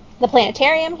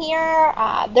planetarium here.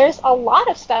 There's a lot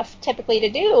of stuff typically to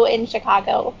do in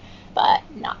Chicago, but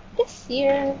not this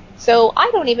year. So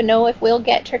I don't even know if we'll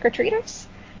get trick-or-treaters.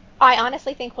 I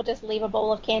honestly think we'll just leave a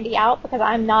bowl of candy out because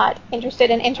I'm not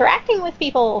interested in interacting with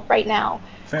people right now.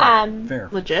 Fair.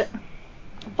 Legit.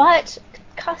 But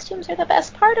costumes are the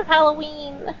best part of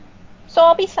Halloween. So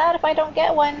I'll be sad if I don't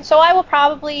get one. So I will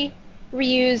probably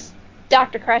reuse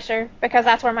Dr. Crusher because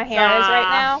that's where my hair is right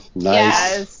now. Nice.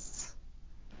 Yes.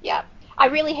 Yeah. I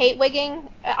really hate wigging.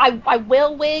 I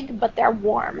will wig, but they're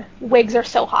warm. Wigs are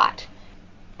so hot.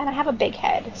 And I have a big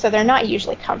head, so they're not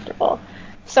usually comfortable.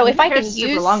 So if I can use...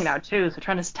 super long now, too, so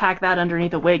trying to tack that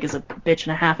underneath a wig is a bitch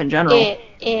and a half in general. It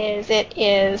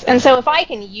is. And so if I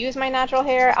can use my natural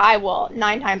hair, I will,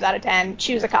 9 times out of 10,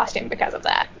 choose a costume because of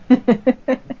that.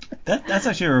 That's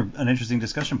actually an interesting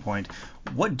discussion point.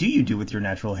 What do you do with your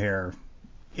natural hair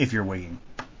if you're wigging?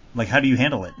 Like, how do you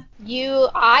handle it?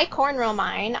 I cornrow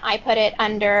mine. I put it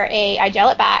I gel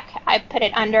it back. I put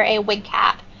it under a wig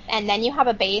cap. And then you have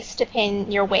a base to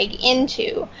pin your wig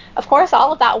into. Of course,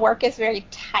 all of that work is very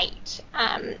tight.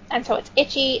 And so it's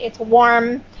itchy, it's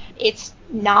warm, it's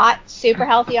not super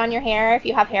healthy on your hair if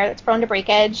you have hair that's prone to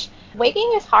breakage.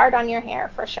 Wigging is hard on your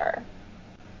hair for sure.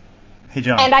 Hey,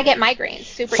 John. And I get migraines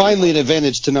super Finally, easily. an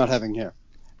advantage to not having hair.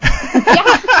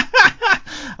 Yeah.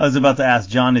 I was about to ask,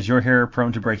 John, is your hair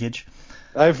prone to breakage?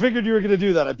 I figured you were going to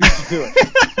do that. I beat you to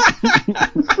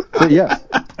it. But yeah.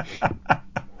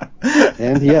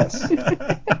 And yes.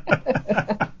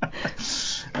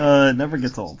 It never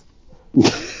gets old.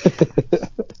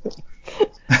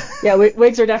 Yeah,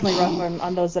 wigs are definitely rough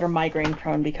on those that are migraine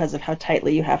prone because of how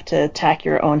tightly you have to tack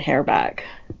your own hair back.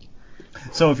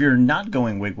 So if you're not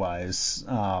going wig-wise,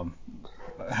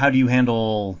 how do you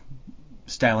handle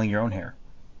styling your own hair?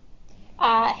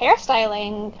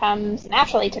 Hairstyling comes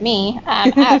naturally to me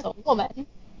as a woman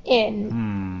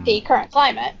in the current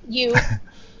climate. You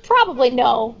probably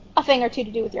know a thing or two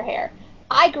to do with your hair.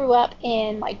 I grew up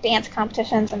in dance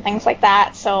competitions and things like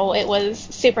that, so it was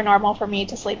super normal for me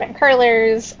to sleep in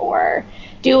curlers or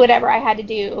do whatever I had to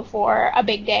do for a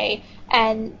big day,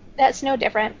 and that's no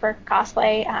different for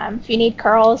cosplay. If you need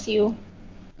curls, you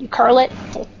curl it.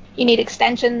 You need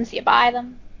extensions, you buy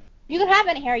them. You can have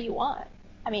any hair you want.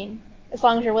 I mean, as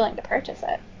long as you're willing to purchase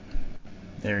it.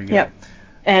 There you go. Yep.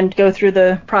 And go through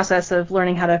the process of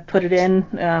learning how to put it in.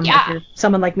 If you're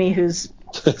someone like me who's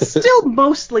still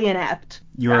mostly inept.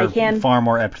 You're far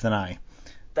more apt than I.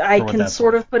 I can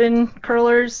sort of put in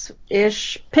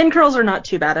curlers-ish. Pin curls are not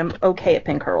too bad. I'm okay at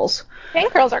pin curls. Pin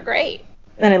curls are great.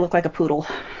 And I look like a poodle.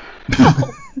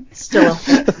 Still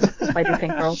okay if I do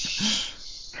pin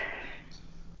curls.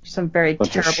 Some very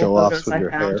terrible photos I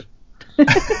found.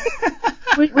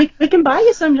 we can buy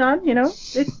you some, John. You know.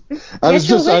 I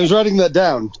was writing that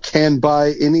down. Can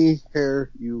buy any hair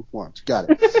you want. Got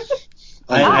it.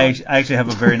 I actually have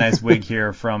a very nice wig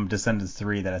here from Descendants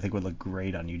 3 that I think would look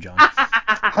great on you, John.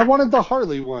 I wanted the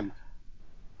Harley one.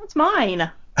 That's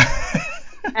mine.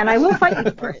 And I will fight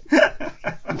you for it.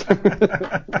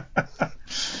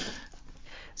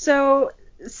 So,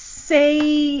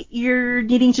 say you're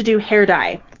needing to do hair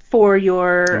dye for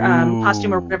your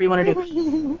costume or whatever you want to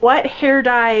do. What hair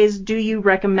dyes do you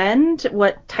recommend?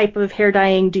 What type of hair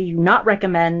dyeing do you not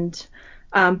recommend?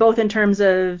 Both in terms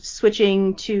of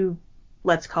switching to,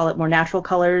 let's call it, more natural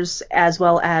colors, as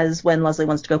well as when Leslie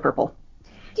wants to go purple.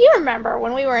 Do you remember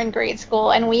when we were in grade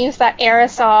school and we used that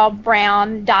aerosol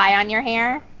brown dye on your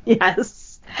hair?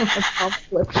 Yes. I'll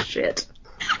flip shit.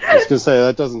 I was going to say,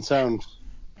 that doesn't sound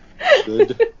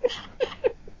good.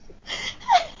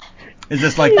 Is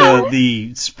this like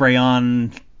the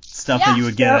spray-on stuff that you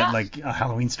would get at a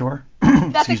Halloween store?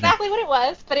 That's exactly what it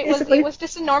was, but it was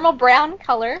just a normal brown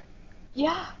color.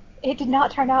 Yeah, it did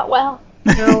not turn out well.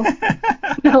 No.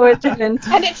 No, it didn't.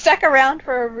 And it stuck around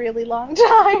for a really long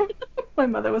time. My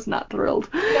mother was not thrilled.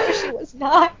 No, she was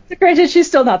not. Granted, she's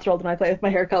still not thrilled when I play with my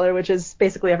hair color, which is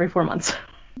basically every 4 months.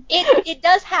 It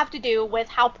does have to do with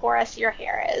how porous your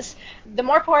hair is. The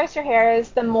more porous your hair is,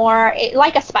 the more,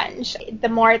 like a sponge, the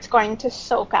more it's going to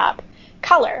soak up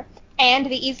color. And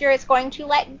the easier it's going to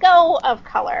let go of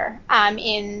color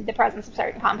in the presence of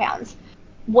certain compounds.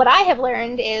 What I have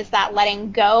learned is that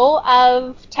letting go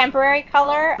of temporary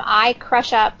color, I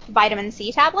crush up vitamin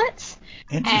C tablets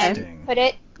and put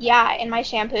it, in my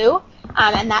shampoo.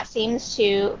 And that seems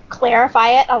to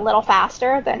clarify it a little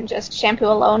faster than just shampoo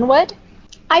alone would.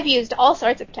 I've used all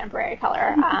sorts of temporary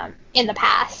color in the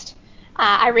past.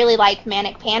 I really like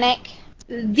Manic Panic.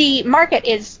 The market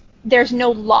is, there's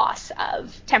no loss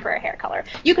of temporary hair color.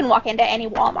 You can walk into any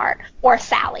Walmart or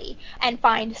Sally and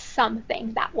find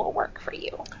something that will work for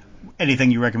you.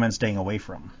 Anything you recommend staying away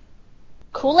from?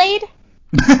 Kool-Aid?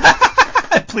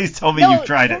 Please tell me you've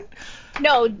tried it.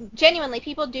 No, genuinely,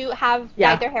 people do have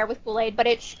dyed their hair with Kool-Aid, but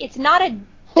it's not a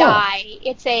dye.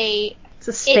 It's a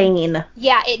stain.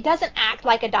 It doesn't act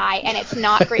like a dye, and it's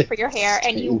not great for your hair,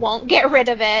 and you won't get rid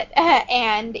of it,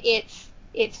 and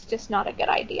it's just not a good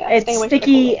idea. It's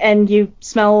sticky, and you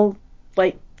smell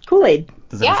like Kool-Aid.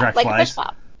 Does it attract like flies? a fish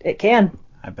pop. It can.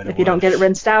 I bet if you don't get it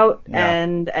rinsed out,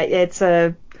 and it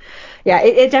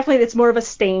definitely, it's more of a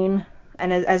stain.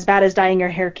 And as bad as dyeing your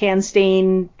hair can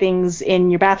stain things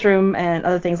in your bathroom and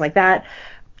other things like that,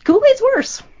 Kool-Aid's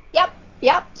worse.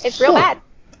 Yep, it's real bad.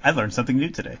 I learned something new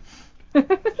today.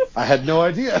 I had no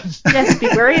idea. Yes, be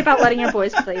wary about letting your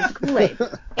boys play with Kool-Aid.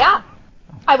 Yeah.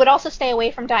 I would also stay away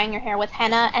from dyeing your hair with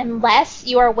henna unless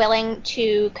you are willing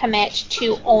to commit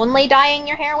to only dyeing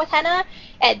your hair with henna.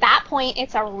 At that point,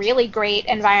 it's a really great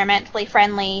environmentally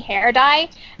friendly hair dye,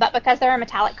 but because there are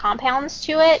metallic compounds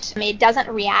to it, it doesn't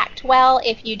react well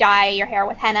if you dye your hair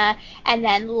with henna and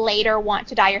then later want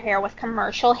to dye your hair with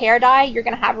commercial hair dye. You're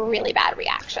going to have really bad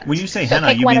reactions. When you say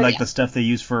henna, you mean like the stuff they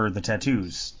use for the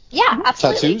tattoos? Yeah,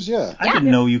 absolutely. Tattoos, yeah. I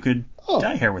didn't know you could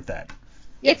dye hair with that.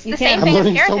 It's the same thing as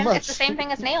keratin. It's the same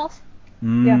thing as nails.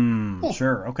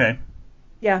 Sure, okay.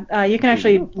 Yeah, you can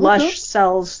actually, Lush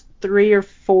sells 3 or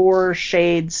 4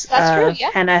 shades of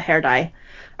henna hair dye.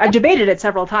 I've debated it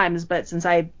several times, but since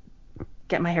I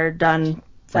get my hair done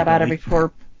about every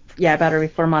 4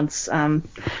 months,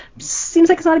 seems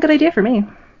like it's not a good idea for me.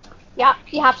 Yeah,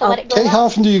 you have to let it go. Okay, how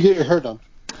often do you get your hair done?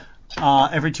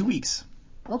 Every 2 weeks.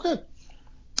 Okay.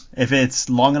 If it's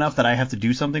long enough that I have to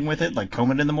do something with it, like comb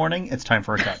it in the morning, it's time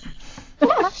for a cut.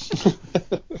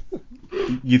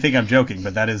 You think I'm joking,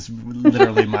 but that is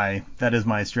literally my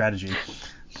strategy.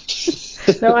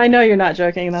 No, I know you're not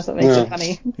joking, and that's what makes it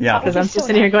funny. Yeah. Because I'm just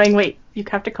sitting here going, wait, you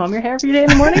have to comb your hair every day in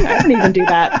the morning? I don't even do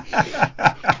that.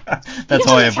 That's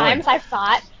all I avoid. Times I've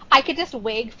thought I could just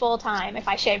wig full time if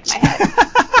I shaved my head.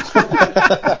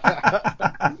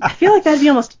 I feel like that'd be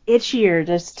almost itchier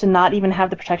just to not even have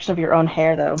the protection of your own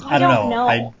hair, though. I don't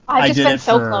know. I've just been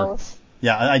so close.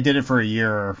 Yeah, I did it for a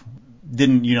year.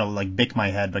 Didn't, like bick my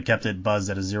head, but kept it buzzed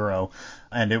at a 0.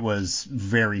 And it was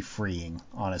very freeing,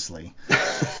 honestly.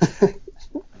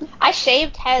 I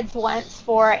shaved heads once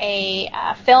for a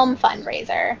film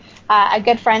fundraiser. A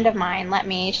good friend of mine let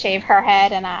me shave her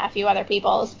head and a few other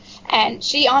people's, and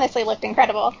she honestly looked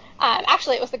incredible.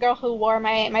 Actually, it was the girl who wore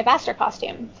my Vaster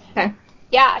costume. Okay.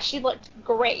 Yeah, she looked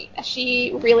great.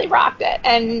 She really rocked it,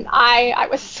 and I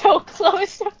was so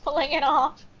close to pulling it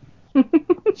off.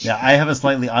 Yeah, I have a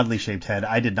slightly oddly shaped head.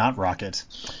 I did not rock it,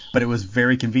 but it was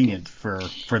very convenient for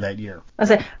that year. I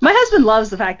say, my husband loves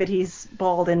the fact that he's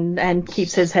bald and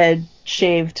keeps his head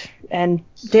shaved, and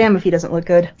damn if he doesn't look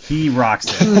good. He rocks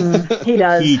it. He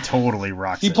does. He totally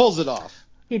rocks it. He pulls it off.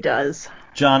 He does.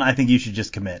 John, I think you should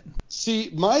just commit. See,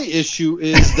 my issue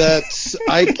is that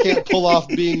I can't pull off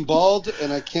being bald,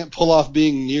 and I can't pull off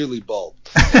being nearly bald.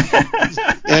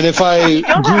 And if I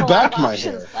grew back my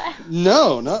hair,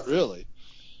 no, not really.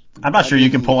 I'm not sure you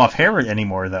can pull off hair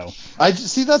anymore, though.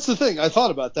 See, that's the thing. I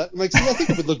thought about that. I'm like, I think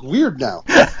it would look weird now.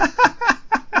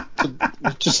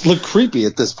 Just look creepy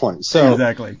at this point. So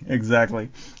exactly.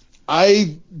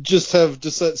 I just have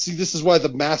decided. See, this is why the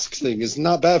mask thing is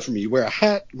not bad for me. You wear a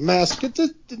hat, mask,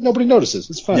 nobody notices.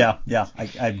 It's fine. Yeah,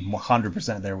 I'm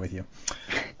 100% there with you.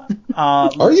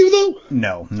 Are you though?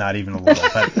 No, not even a little.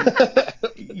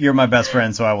 But you're my best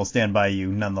friend, so I will stand by you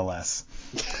nonetheless.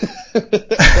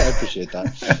 I appreciate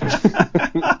that.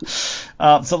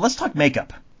 So let's talk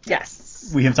makeup.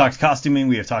 Yes. We have talked costuming.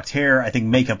 We have talked hair. I think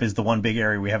makeup is the one big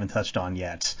area we haven't touched on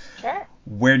yet. Sure.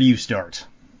 Where do you start?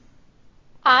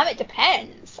 It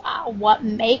depends. What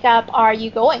makeup are you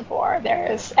going for?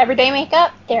 There's everyday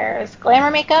makeup, there's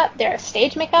glamour makeup, there's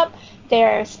stage makeup,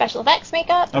 there's special effects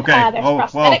makeup, Okay. there's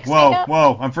prosthetics makeup.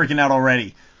 Whoa, I'm freaking out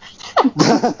already.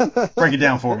 Break it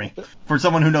down for me. For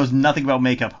someone who knows nothing about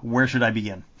makeup, where should I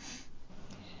begin?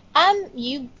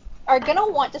 You are going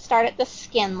to want to start at the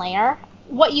skin layer.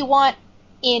 What you want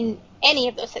in any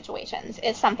of those situations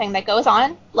is something that goes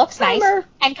on, looks nice,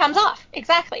 and comes off.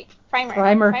 Exactly. Primer is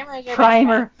your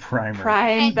best friend.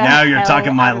 Prime. Now you're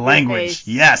talking my language.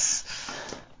 Yes.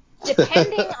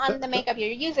 Depending on the makeup you're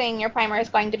using, your primer is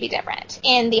going to be different.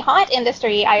 In the haunt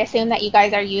industry, I assume that you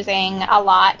guys are using a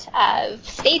lot of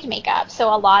stage makeup,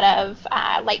 so a lot of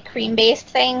like cream-based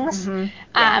things with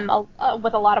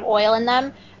a lot of oil in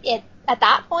them. at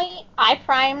that point, I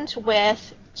primed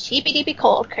with Cheapy Deepy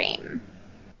Cold Cream.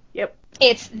 Yep.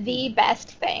 It's the best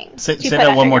thing. Say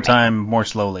that one more time, more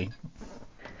slowly.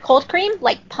 Cold cream,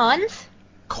 like Pond's.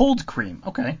 Cold cream.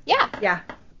 Okay. Yeah.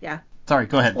 Sorry,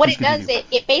 go ahead. What Please it does, continue.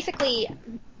 it basically,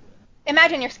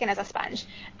 imagine your skin as a sponge,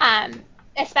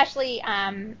 especially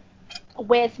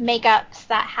with makeups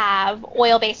that have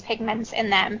oil-based pigments in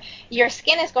them. Your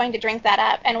skin is going to drink that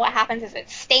up, and what happens is it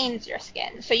stains your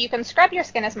skin. So you can scrub your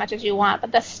skin as much as you want,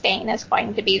 but the stain is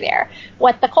going to be there.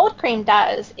 What the cold cream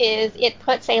does is it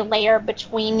puts a layer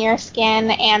between your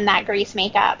skin and that grease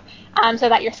makeup, so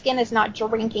that your skin is not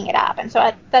drinking it up. And so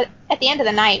at the end of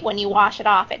the night, when you wash it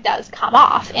off, it does come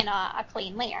off in a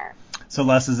clean layer. So,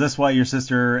 Les, is this why your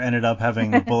sister ended up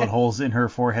having bullet holes in her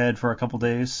forehead for a couple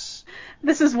days?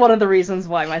 This is one of the reasons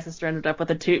why my sister ended up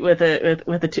with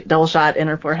a double shot in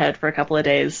her forehead for a couple of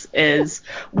days. Is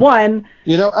one,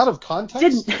 out of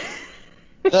context,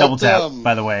 double tap,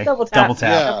 by the way. Double tap.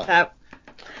 Yeah. Double tap.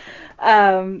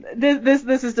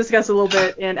 This is discussed a little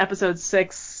bit in episode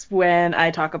 6 when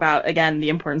I talk about, again, the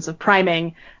importance of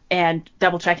priming and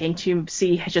double checking to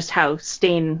see just how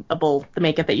stainable the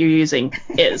makeup that you're using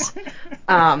is.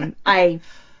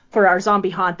 For our zombie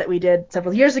haunt that we did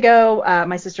several years ago,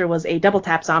 my sister was a double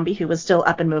tap zombie who was still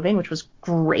up and moving, which was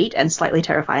great and slightly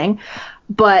terrifying.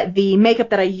 But the makeup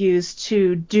that I used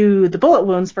to do the bullet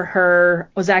wounds for her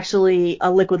was actually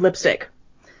a liquid lipstick.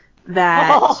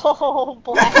 Oh,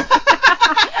 boy.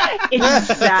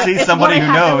 Exactly. See, somebody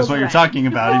who knows what you're talking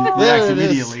about reacts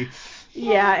immediately.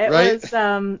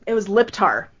 Yeah, it was lip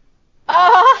tar.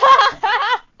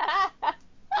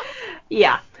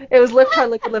 Yeah, it was lip tar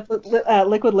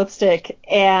liquid lipstick,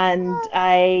 and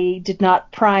I did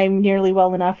not prime nearly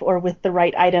well enough or with the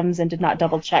right items and did not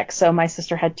double check, so my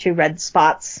sister had 2 red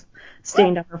spots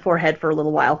stained on her forehead for a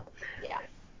little while. Yeah.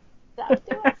 That'll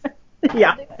do it.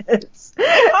 Yeah. It's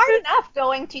hard enough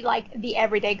going to like the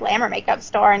everyday glamour makeup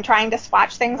store and trying to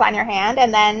swatch things on your hand,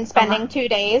 and then spending 2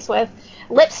 days with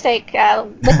lipstick,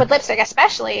 liquid lipstick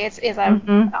especially, is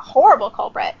a horrible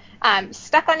culprit,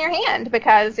 stuck on your hand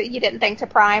because you didn't think to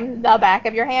prime the back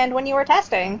of your hand when you were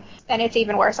testing, and it's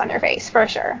even worse on your face for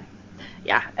sure.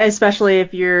 Yeah, especially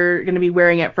if you're going to be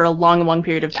wearing it for a long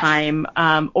period of time,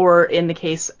 or in the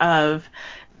case of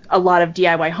a lot of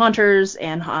DIY haunters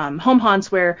and home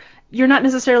haunts where you're not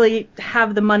necessarily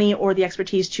have the money or the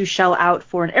expertise to shell out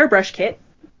for an airbrush kit,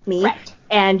 Correct.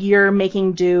 And you're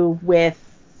making do with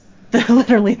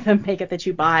literally the makeup that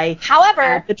you buy However,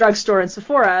 at the drugstore and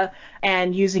Sephora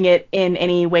and using it in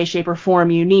any way, shape, or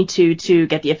form you need to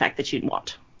get the effect that you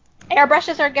want.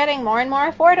 airbrushes are getting more and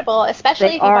more affordable, especially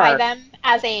if you buy them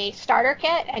as a starter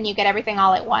kit and you get everything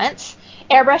all at once.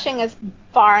 Airbrushing is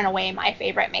far and away my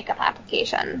favorite makeup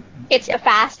application. It's the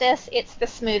fastest, it's the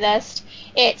smoothest,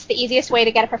 it's the easiest way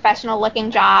to get a professional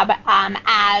looking job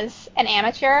as an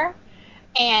amateur,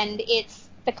 and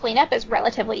the cleanup is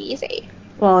relatively easy.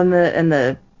 Well,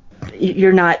 and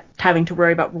you're not having to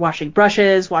worry about washing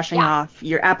brushes, washing off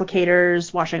your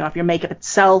applicators, washing off your makeup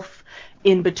itself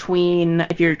in between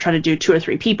if you're trying to do 2 or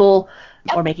 3 people.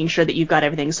 Yep. Or making sure that you've got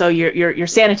everything. So your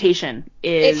sanitation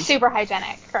is... It's super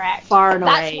hygienic, correct. Far and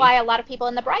away. That's why a lot of people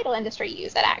in the bridal industry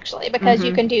use it, actually, because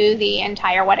you can do the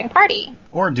entire wedding party.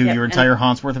 Or do your entire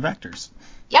haunt's worth of vectors.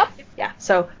 Yep. Yeah.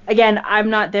 So, again, I'm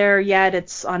not there yet.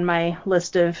 It's on my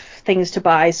list of things to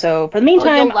buy. So, for the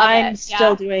meantime, I'm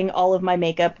still doing all of my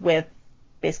makeup with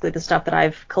basically the stuff that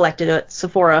I've collected at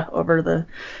Sephora over the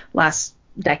last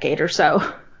decade or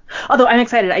so. Although I'm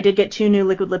excited. I did get 2 new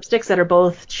liquid lipsticks that are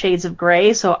both shades of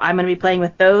gray, so I'm going to be playing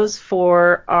with those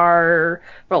for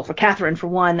for Catherine for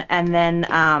one, and then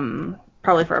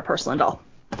probably for our porcelain doll.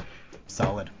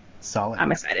 Solid.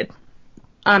 I'm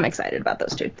excited about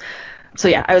those 2. So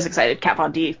yeah, I was excited. Kat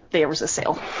Von D, there was a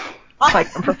sale. I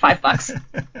got them for $5.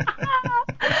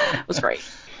 It was great.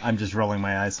 I'm just rolling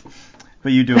my eyes.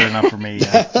 But you do it enough for me.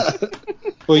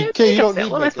 Well, okay, you don't need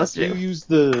what am I supposed to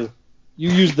do? You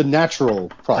use the natural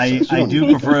process. I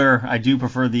do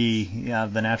prefer the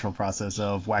natural process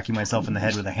of whacking myself in the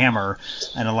head with a hammer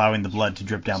and allowing the blood to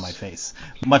drip down my face.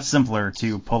 Much simpler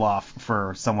to pull off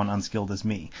for someone unskilled as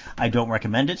me. I don't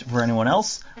recommend it for anyone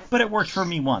else, but it worked for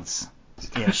me once.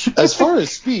 Ish. As far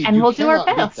as speed, and we'll do our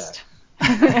best.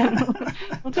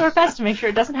 We'll do our best to make sure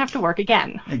it doesn't have to work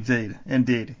again.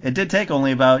 Indeed. It did take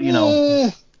only about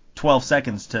 12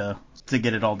 seconds to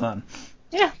get it all done.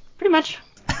 Yeah, pretty much.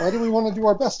 Why do we want to do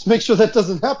our best to make sure that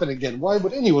doesn't happen again? Why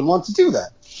would anyone want to do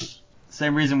that?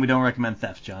 Same reason we don't recommend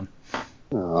theft, John.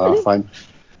 Oh, fine.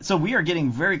 So we are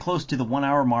getting very close to the 1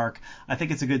 hour mark. I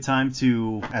think it's a good time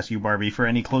to ask you, Barbie, for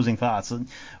any closing thoughts.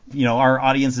 Our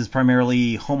audience is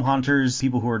primarily home hunters,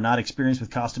 people who are not experienced with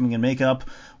costuming and makeup.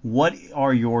 What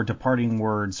are your departing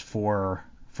words for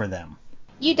them?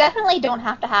 You definitely don't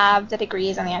have to have the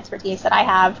degrees and the expertise that I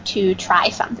have to try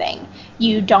something.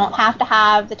 You don't have to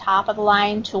have the top of the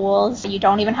line tools. You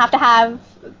don't even have to have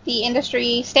the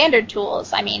industry standard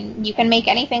tools. I mean, you can make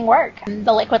anything work.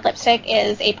 The liquid lipstick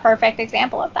is a perfect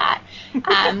example of that.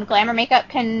 Glamour makeup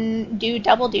can do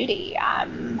double duty.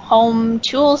 Home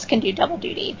tools can do double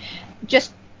duty.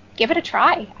 Just give it a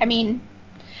try. I mean,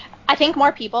 I think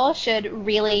more people should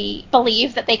really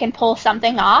believe that they can pull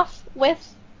something off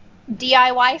with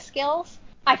DIY skills.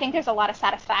 I think there's a lot of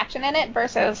satisfaction in it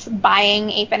versus buying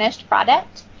a finished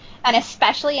product. And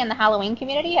especially in the Halloween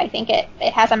community, I think it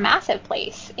has a massive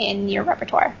place in your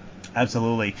repertoire.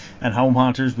 Absolutely. And home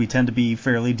hunters, we tend to be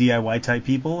fairly DIY type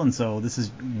people, and so this is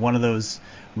one of those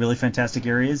really fantastic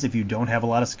areas. If you don't have a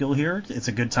lot of skill here, it's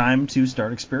a good time to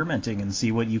start experimenting and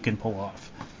see what you can pull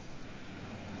off.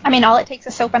 I mean, all it takes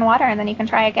is soap and water, and then you can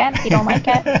try again if you don't like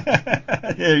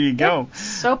it. There you go.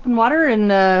 Soap and water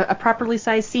and a properly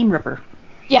sized seam ripper.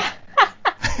 Yeah.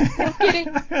 No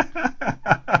kidding.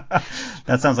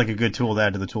 That sounds like a good tool to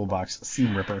add to the toolbox.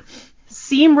 Seam ripper.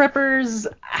 Seam rippers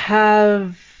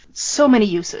have so many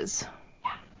uses.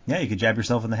 Yeah, you could jab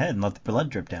yourself in the head and let the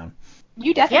blood drip down.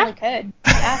 You definitely could.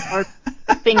 Yeah.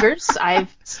 Or fingers.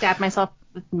 I've stabbed myself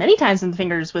many times in the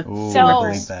fingers with Ooh, seam So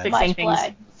rippers that. fixing much things.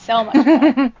 blood. So much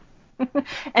blood.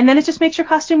 And then it just makes your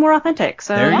costume more authentic.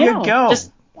 So There you go.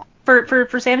 Just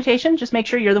for sanitation, just make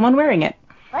sure you're the one wearing it.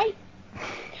 Right.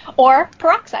 Or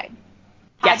peroxide.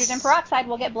 Yes. Hydrogen peroxide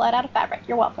will get blood out of fabric.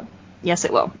 You're welcome. Yes,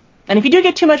 it will. And if you do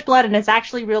get too much blood and it's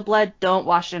actually real blood, don't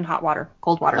wash it in hot water.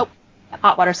 Cold water. Nope.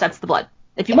 Hot water sets the blood.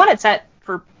 If you want it set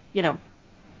for,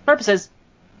 purposes,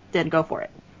 then go for it.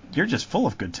 You're just full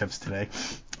of good tips today.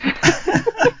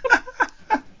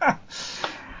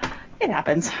 It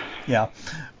happens. Yeah.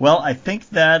 Well, I think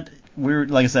that we're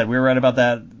right about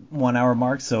that 1 hour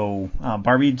mark. So,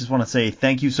 Barbie, just want to say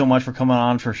thank you so much for coming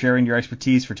on, for sharing your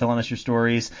expertise, for telling us your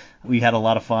stories. We had a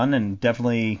lot of fun and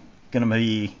definitely going to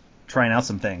be trying out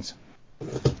some things.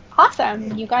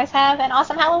 Awesome. You guys have an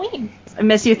awesome Halloween. I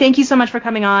miss you. Thank you so much for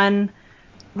coming on.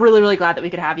 Really, really glad that we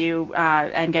could have you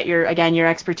and get your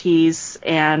expertise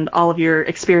and all of your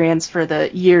experience for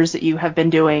the years that you have been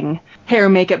doing hair,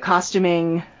 makeup,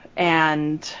 costuming,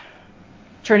 and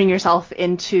turning yourself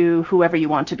into whoever you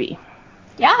want to be.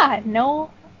 Yeah,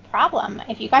 no problem.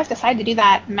 If you guys decide to do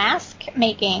that mask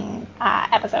making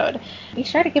episode, be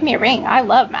sure to give me a ring. I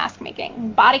love mask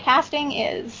making. Body casting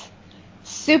is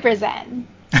super zen.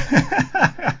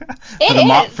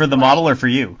 For the model or for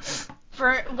you?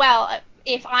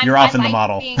 If I'm You're often the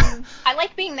model. I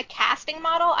like being the casting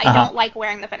model. I don't like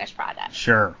wearing the finished product.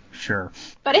 Sure.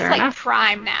 But it's Fair like enough.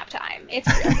 prime nap time. It's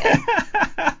real good.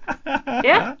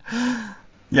 Yeah.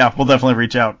 Yeah, we'll definitely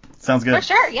reach out. Sounds good. For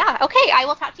sure, yeah. Okay, I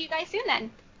will talk to you guys soon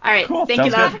then. All right. Cool. Thank Sounds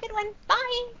you, good. love. Have a good one.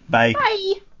 Bye. Bye.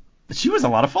 Bye. She was a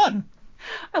lot of fun.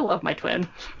 I love my twin.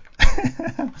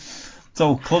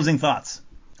 So, closing thoughts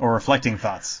or reflecting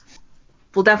thoughts.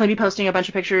 We'll definitely be posting a bunch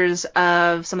of pictures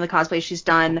of some of the cosplays she's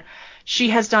done. She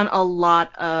has done a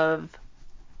lot of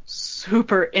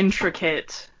super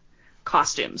intricate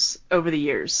costumes over the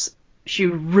years. She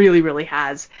really, really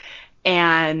has.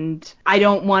 And I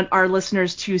don't want our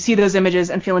listeners to see those images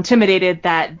and feel intimidated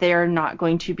that they're not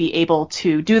going to be able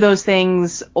to do those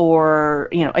things. Or,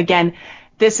 again,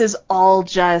 this is all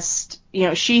just,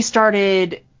 she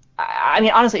started,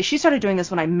 honestly, she started doing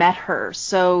this when I met her.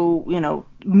 So,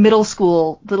 middle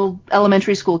school, little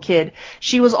elementary school kid,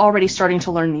 she was already starting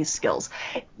to learn these skills.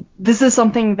 This is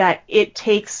something that it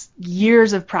takes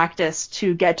years of practice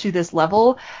to get to this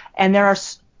level. And there are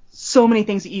so many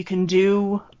things that you can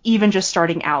do, even just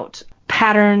starting out.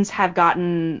 Patterns have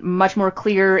gotten much more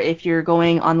clear if you're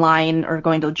going online or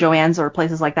going to Joann's or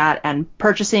places like that and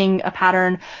purchasing a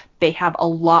pattern. They have a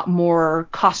lot more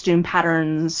costume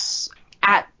patterns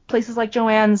at places like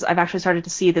Joann's. I've actually started to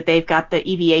see that they've got the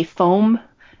EVA foam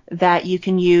that you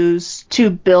can use to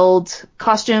build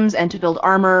costumes and to build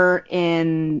armor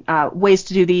in ways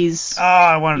to do these. Oh,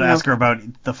 I wanted to ask her about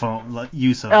the foam,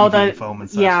 use of EVA foam and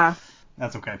such. Yeah.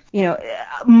 That's okay.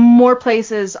 More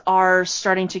places are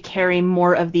starting to carry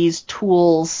more of these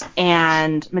tools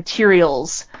and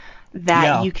materials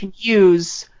that you can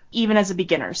use even as a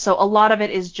beginner. So a lot of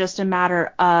it is just a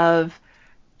matter of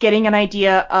getting an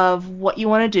idea of what you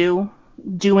want to do,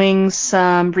 doing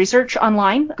some research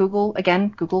online. Google,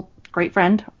 great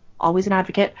friend, always an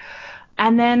advocate.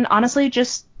 And then honestly,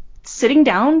 just sitting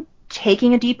down,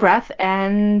 taking a deep breath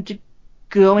and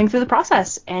going through the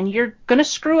process, and you're going to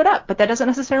screw it up, but that doesn't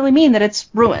necessarily mean that it's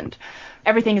ruined.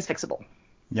 Everything is fixable.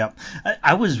 Yep.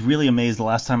 I was really amazed the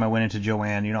last time I went into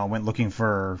Joann. I went looking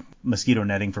for mosquito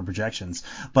netting for projections,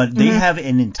 but they have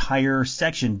an entire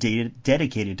section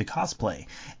dedicated to cosplay,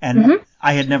 and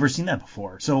I had never seen that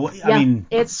before. So, I mean,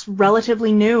 it's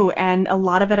relatively new, and a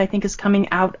lot of it I think is coming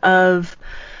out of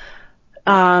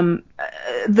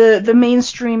the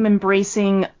mainstream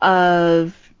embracing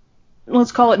of,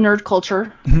 let's call it nerd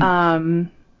culture.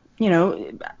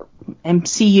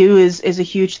 MCU is a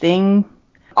huge thing.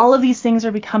 All of these things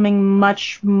are becoming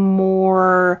much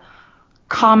more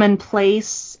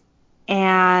commonplace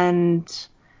and,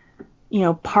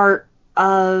 part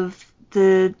of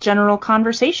the general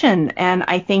conversation. And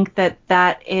I think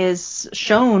that is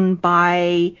shown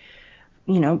by,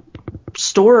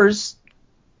 stores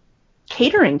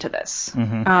catering to this.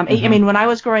 I mean, when I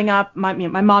was growing up, my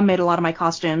mom made a lot of my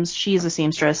costumes. She's a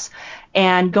seamstress.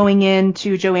 And going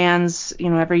into Joann's,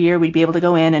 every year we'd be able to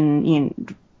go in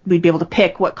and, we'd be able to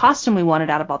pick what costume we wanted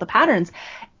out of all the patterns.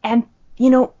 And,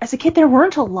 as a kid, there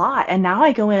weren't a lot. And now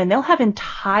I go in and they'll have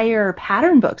entire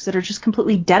pattern books that are just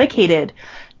completely dedicated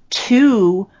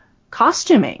to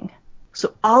costuming.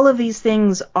 So all of these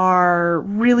things are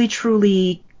really,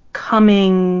 truly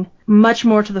coming much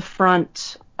more to the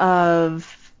front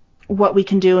of what we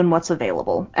can do and what's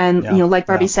available. And, like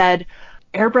Barbie said,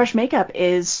 airbrush makeup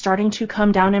is starting to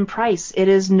come down in price. It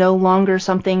is no longer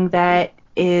something that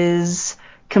is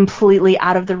completely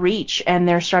out of the reach, and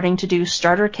they're starting to do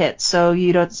starter kits. So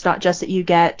it's not just that you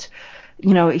get,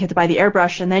 you have to buy the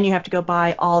airbrush and then you have to go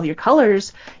buy all of your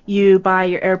colors. You buy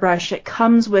your airbrush. It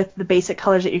comes with the basic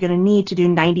colors that you're going to need to do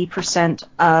 90%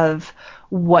 of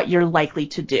what you're likely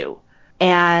to do.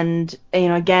 And,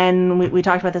 again, we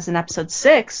talked about this in episode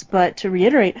 6, but to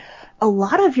reiterate, a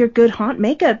lot of your good haunt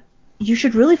makeup, you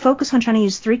should really focus on trying to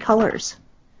use 3 colors.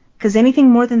 Because anything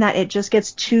more than that, it just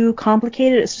gets too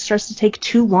complicated. It starts to take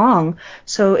too long.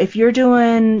 So if you're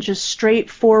doing just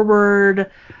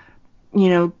straightforward,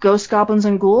 ghosts, goblins,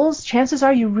 and ghouls, chances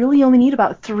are you really only need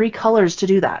about 3 colors to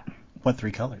do that. What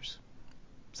 3 colors?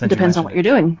 It depends on what you're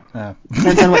doing.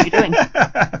 Depends on what you're doing.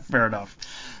 Fair enough.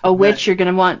 A witch, you're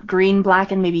going to want green,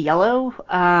 black, and maybe yellow.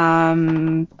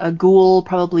 A ghoul,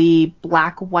 probably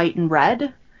black, white, and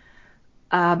red.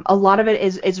 A lot of it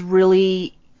is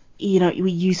really...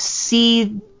 you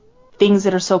see things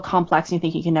that are so complex and you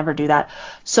think you can never do that.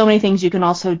 So many things you can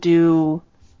also do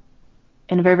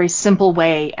in a very, very simple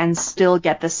way and still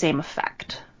get the same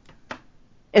effect.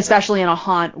 Especially in a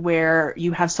haunt where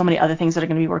you have so many other things that are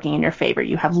going to be working in your favor.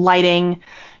 You have lighting,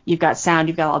 you've got sound,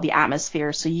 you've got all the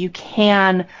atmosphere. So you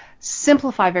can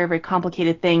simplify very, very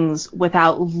complicated things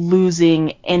without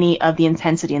losing any of the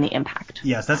intensity and the impact.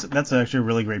 Yes, that's actually a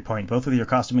really great point. Both with your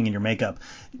costuming and your makeup,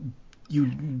 you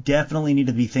definitely need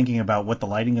to be thinking about what the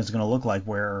lighting is going to look like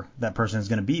where that person is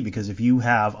going to be, because if you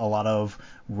have a lot of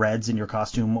reds in your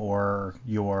costume or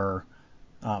your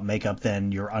makeup,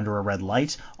 then you're under a red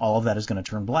light, all of that is going to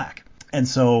turn black. And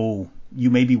so you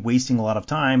may be wasting a lot of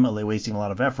time, wasting a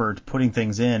lot of effort putting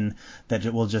things in that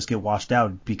will just get washed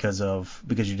out because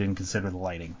you didn't consider the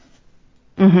lighting.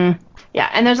 Yeah,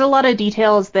 and there's a lot of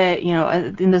details that,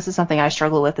 and this is something I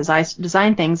struggle with as I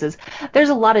design things, is there's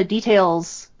a lot of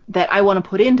details that I want to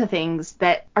put into things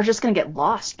that are just going to get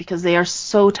lost because they are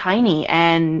so tiny.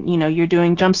 And, you're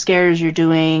doing jump scares, you're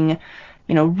doing,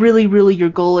 really, really your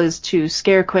goal is to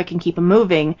scare quick and keep them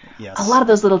moving. Yes. A lot of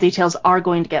those little details are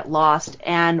going to get lost.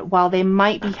 And while they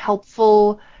might be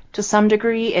helpful to some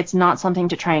degree, it's not something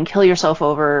to try and kill yourself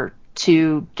over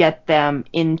to get them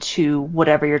into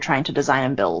whatever you're trying to design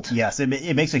and build. Yes, it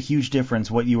makes a huge difference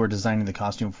what you are designing the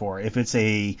costume for. If it's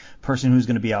a person who's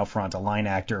going to be out front, a line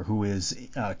actor who is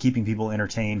keeping people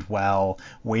entertained while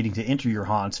waiting to enter your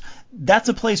haunt, that's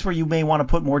a place where you may want to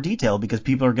put more detail because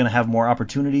people are going to have more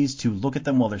opportunities to look at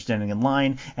them while they're standing in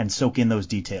line and soak in those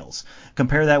details.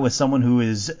 Compare that with someone who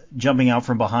is jumping out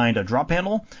from behind a drop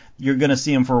panel. You're going to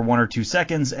see them for 1 or 2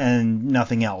 seconds and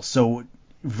nothing else. So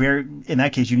in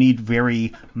that case, you need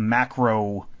very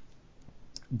macro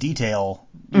detail.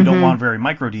 You don't want very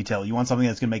micro detail. You want something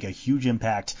that's going to make a huge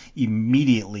impact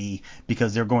immediately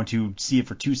because they're going to see it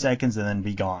for 2 seconds and then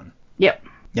be gone. Yep.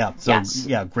 Yeah. So yes.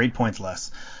 Yeah, great points, Les.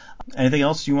 Anything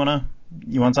else you want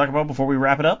to talk about before we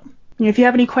wrap it up? If you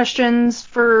have any questions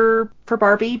for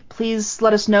Barbie, please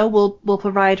let us know. We'll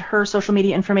provide her social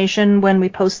media information when we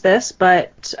post this.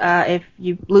 But if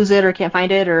you lose it or can't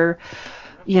find it, or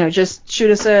just shoot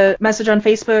us a message on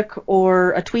Facebook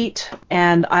or a tweet,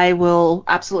 and I will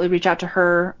absolutely reach out to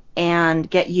her and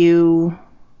get you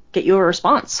get you a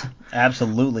response.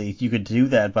 Absolutely. You could do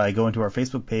that by going to our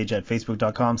Facebook page at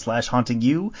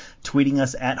facebook.com/hauntingyou, tweeting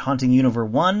us at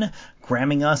hauntinguniver1,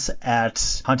 gramming us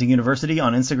at Haunting University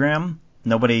on Instagram.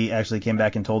 Nobody actually came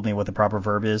back and told me what the proper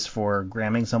verb is for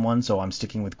gramming someone, so I'm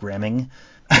sticking with gramming.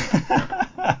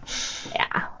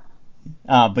 Yeah.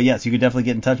 But yes, you could definitely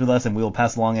get in touch with us, and we will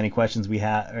pass along any questions we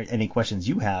have, or any questions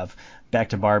you have, back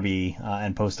to Barbie,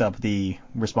 and post up the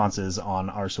responses on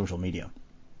our social media.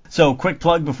 So, quick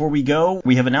plug before we go: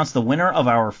 we have announced the winner of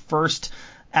our first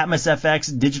Atmos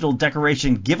FX digital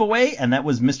decoration giveaway, and that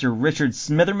was Mr. Richard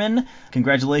Smitherman.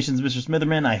 Congratulations, Mr.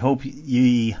 Smitherman. I hope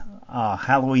the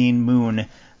Halloween moon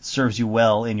serves you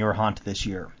well in your haunt this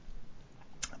year.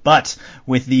 But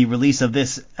with the release of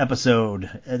this episode,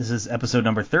 this is episode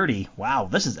number 30. Wow,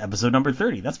 this is episode number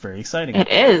 30. That's very exciting. It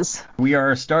is. We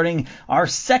are starting our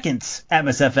second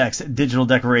Atmos FX digital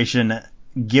decoration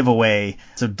giveaway.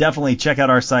 So definitely check out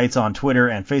our sites on Twitter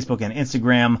and Facebook and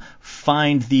Instagram.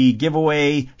 Find the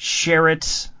giveaway, share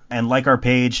it, and like our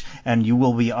page, and you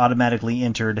will be automatically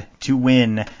entered to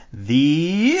win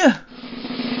the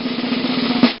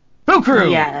Boo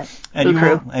Crew. Yeah.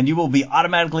 And you will be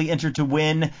automatically entered to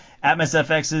win Atmos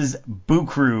FX's Boo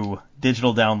Crew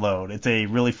digital download. It's a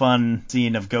really fun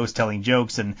scene of ghosts telling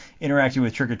jokes and interacting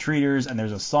with trick-or-treaters, and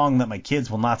there's a song that my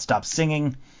kids will not stop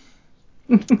singing.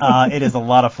 It is a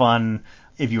lot of fun.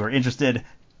 If you are interested,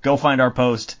 go find our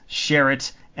post, share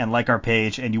it, and like our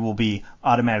page, and you will be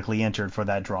automatically entered for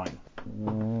that drawing.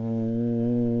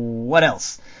 What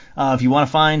else? If you want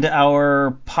to find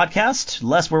our podcast,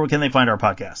 Les, where can they find our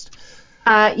podcast?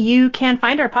 You can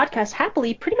find our podcast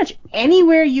happily pretty much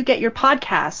anywhere you get your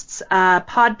podcasts.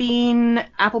 Podbean,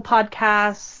 Apple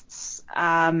Podcasts,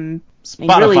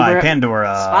 Spotify,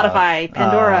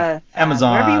 Pandora,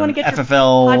 Amazon, wherever you want to get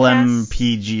FFL, your podcasts.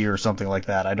 MPG, or something like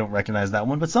that. I don't recognize that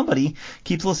one, but somebody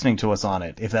keeps listening to us on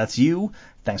it. If that's you,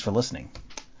 thanks for listening.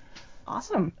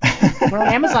 Awesome. We're on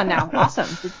Amazon now.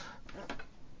 Awesome.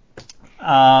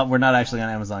 We're not actually on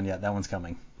Amazon yet. That one's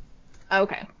coming.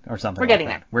 Okay. Or something. We're getting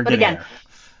like there. We're But getting again, there.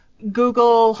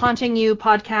 Google Haunting You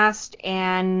podcast,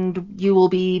 and we will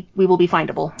be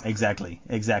findable. Exactly.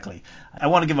 I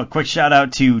want to give a quick shout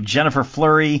out to Jennifer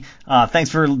Fleury. Thanks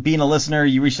for being a listener.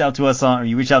 You reached out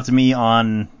to me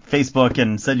on Facebook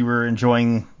and said you were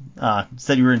enjoying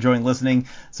listening.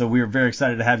 So we are very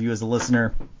excited to have you as a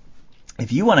listener.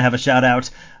 If you want to have a shout out,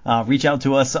 reach out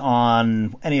to us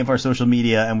on any of our social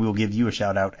media, and we will give you a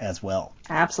shout out as well.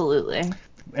 Absolutely.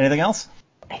 Anything else?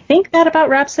 I think that about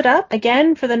wraps it up.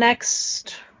 Again, for the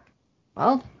next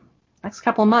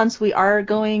couple of months, we are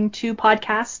going 2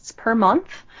 podcasts per month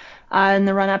in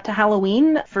the run up to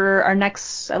Halloween. For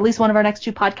at least one of our next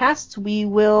 2 podcasts, we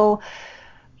will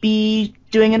be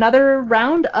doing another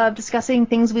round of discussing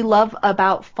things we love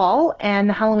about fall and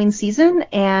the Halloween season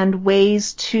and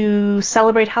ways to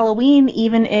celebrate Halloween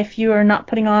even if you are not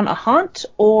putting on a haunt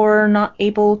or not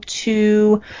able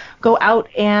to go out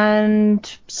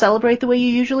and celebrate the way you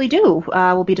usually do.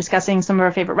 We'll be discussing some of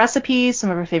our favorite recipes,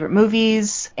 some of our favorite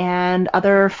movies, and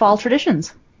other fall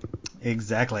traditions.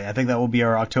 Exactly. I think that will be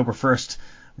our October 1st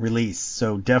release,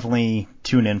 so definitely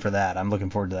tune in for that. I'm looking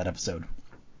forward to that episode.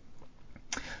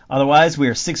 Otherwise, we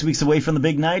are 6 weeks away from the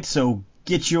big night, so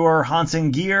get your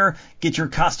haunting gear, get your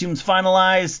costumes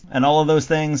finalized, and all of those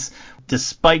things.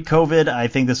 Despite COVID,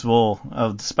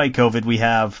 we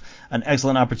have an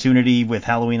excellent opportunity with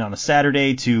Halloween on a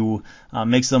Saturday to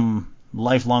make some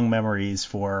lifelong memories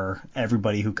for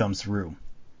everybody who comes through.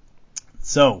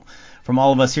 So, from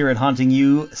all of us here at Haunting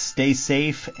You, stay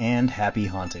safe and happy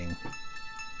haunting.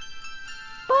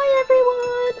 Bye, everyone!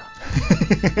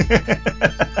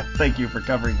 Thank you for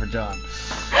covering for John.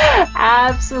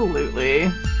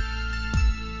 Absolutely.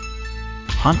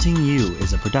 Haunting You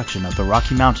is a production of the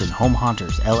Rocky Mountain Home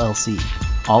Haunters, LLC.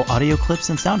 All audio clips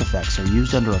and sound effects are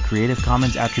used under a Creative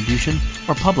Commons Attribution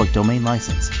or Public Domain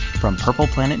license from Purple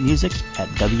Planet Music at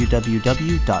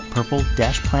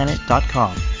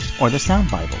www.purple-planet.com or the Sound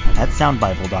Bible at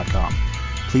soundbible.com.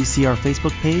 Please see our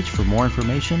Facebook page for more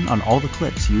information on all the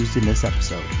clips used in this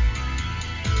episode.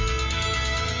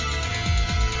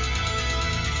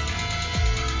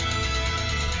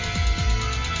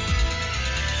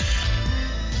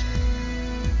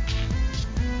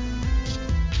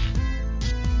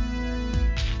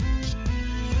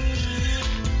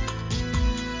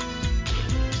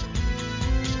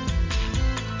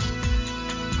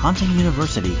 Haunting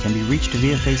University can be reached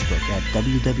via Facebook at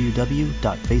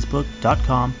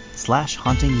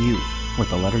www.facebook.com/hauntingu with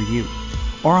the letter U,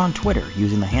 or on Twitter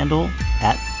using the handle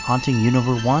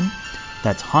 @HauntingUniver1.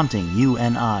 That's Haunting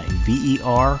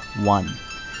UNIVER1.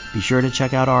 Be sure to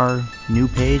check out our new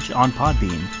page on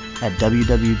Podbean at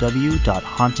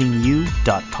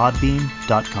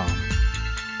www.hauntingyou.podbean.com.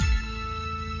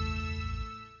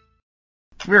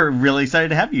 We're really excited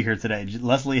to have you here today.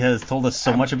 Leslie has told us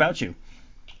so much about you.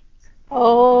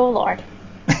 Oh, Lord.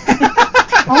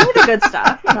 Only the good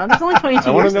stuff. There's only 22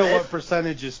 I want years to of know it. what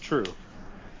percentage is true.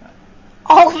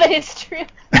 All of it is true.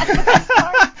 That's the best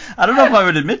part. I don't know if I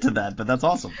would admit to that, but that's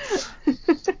awesome.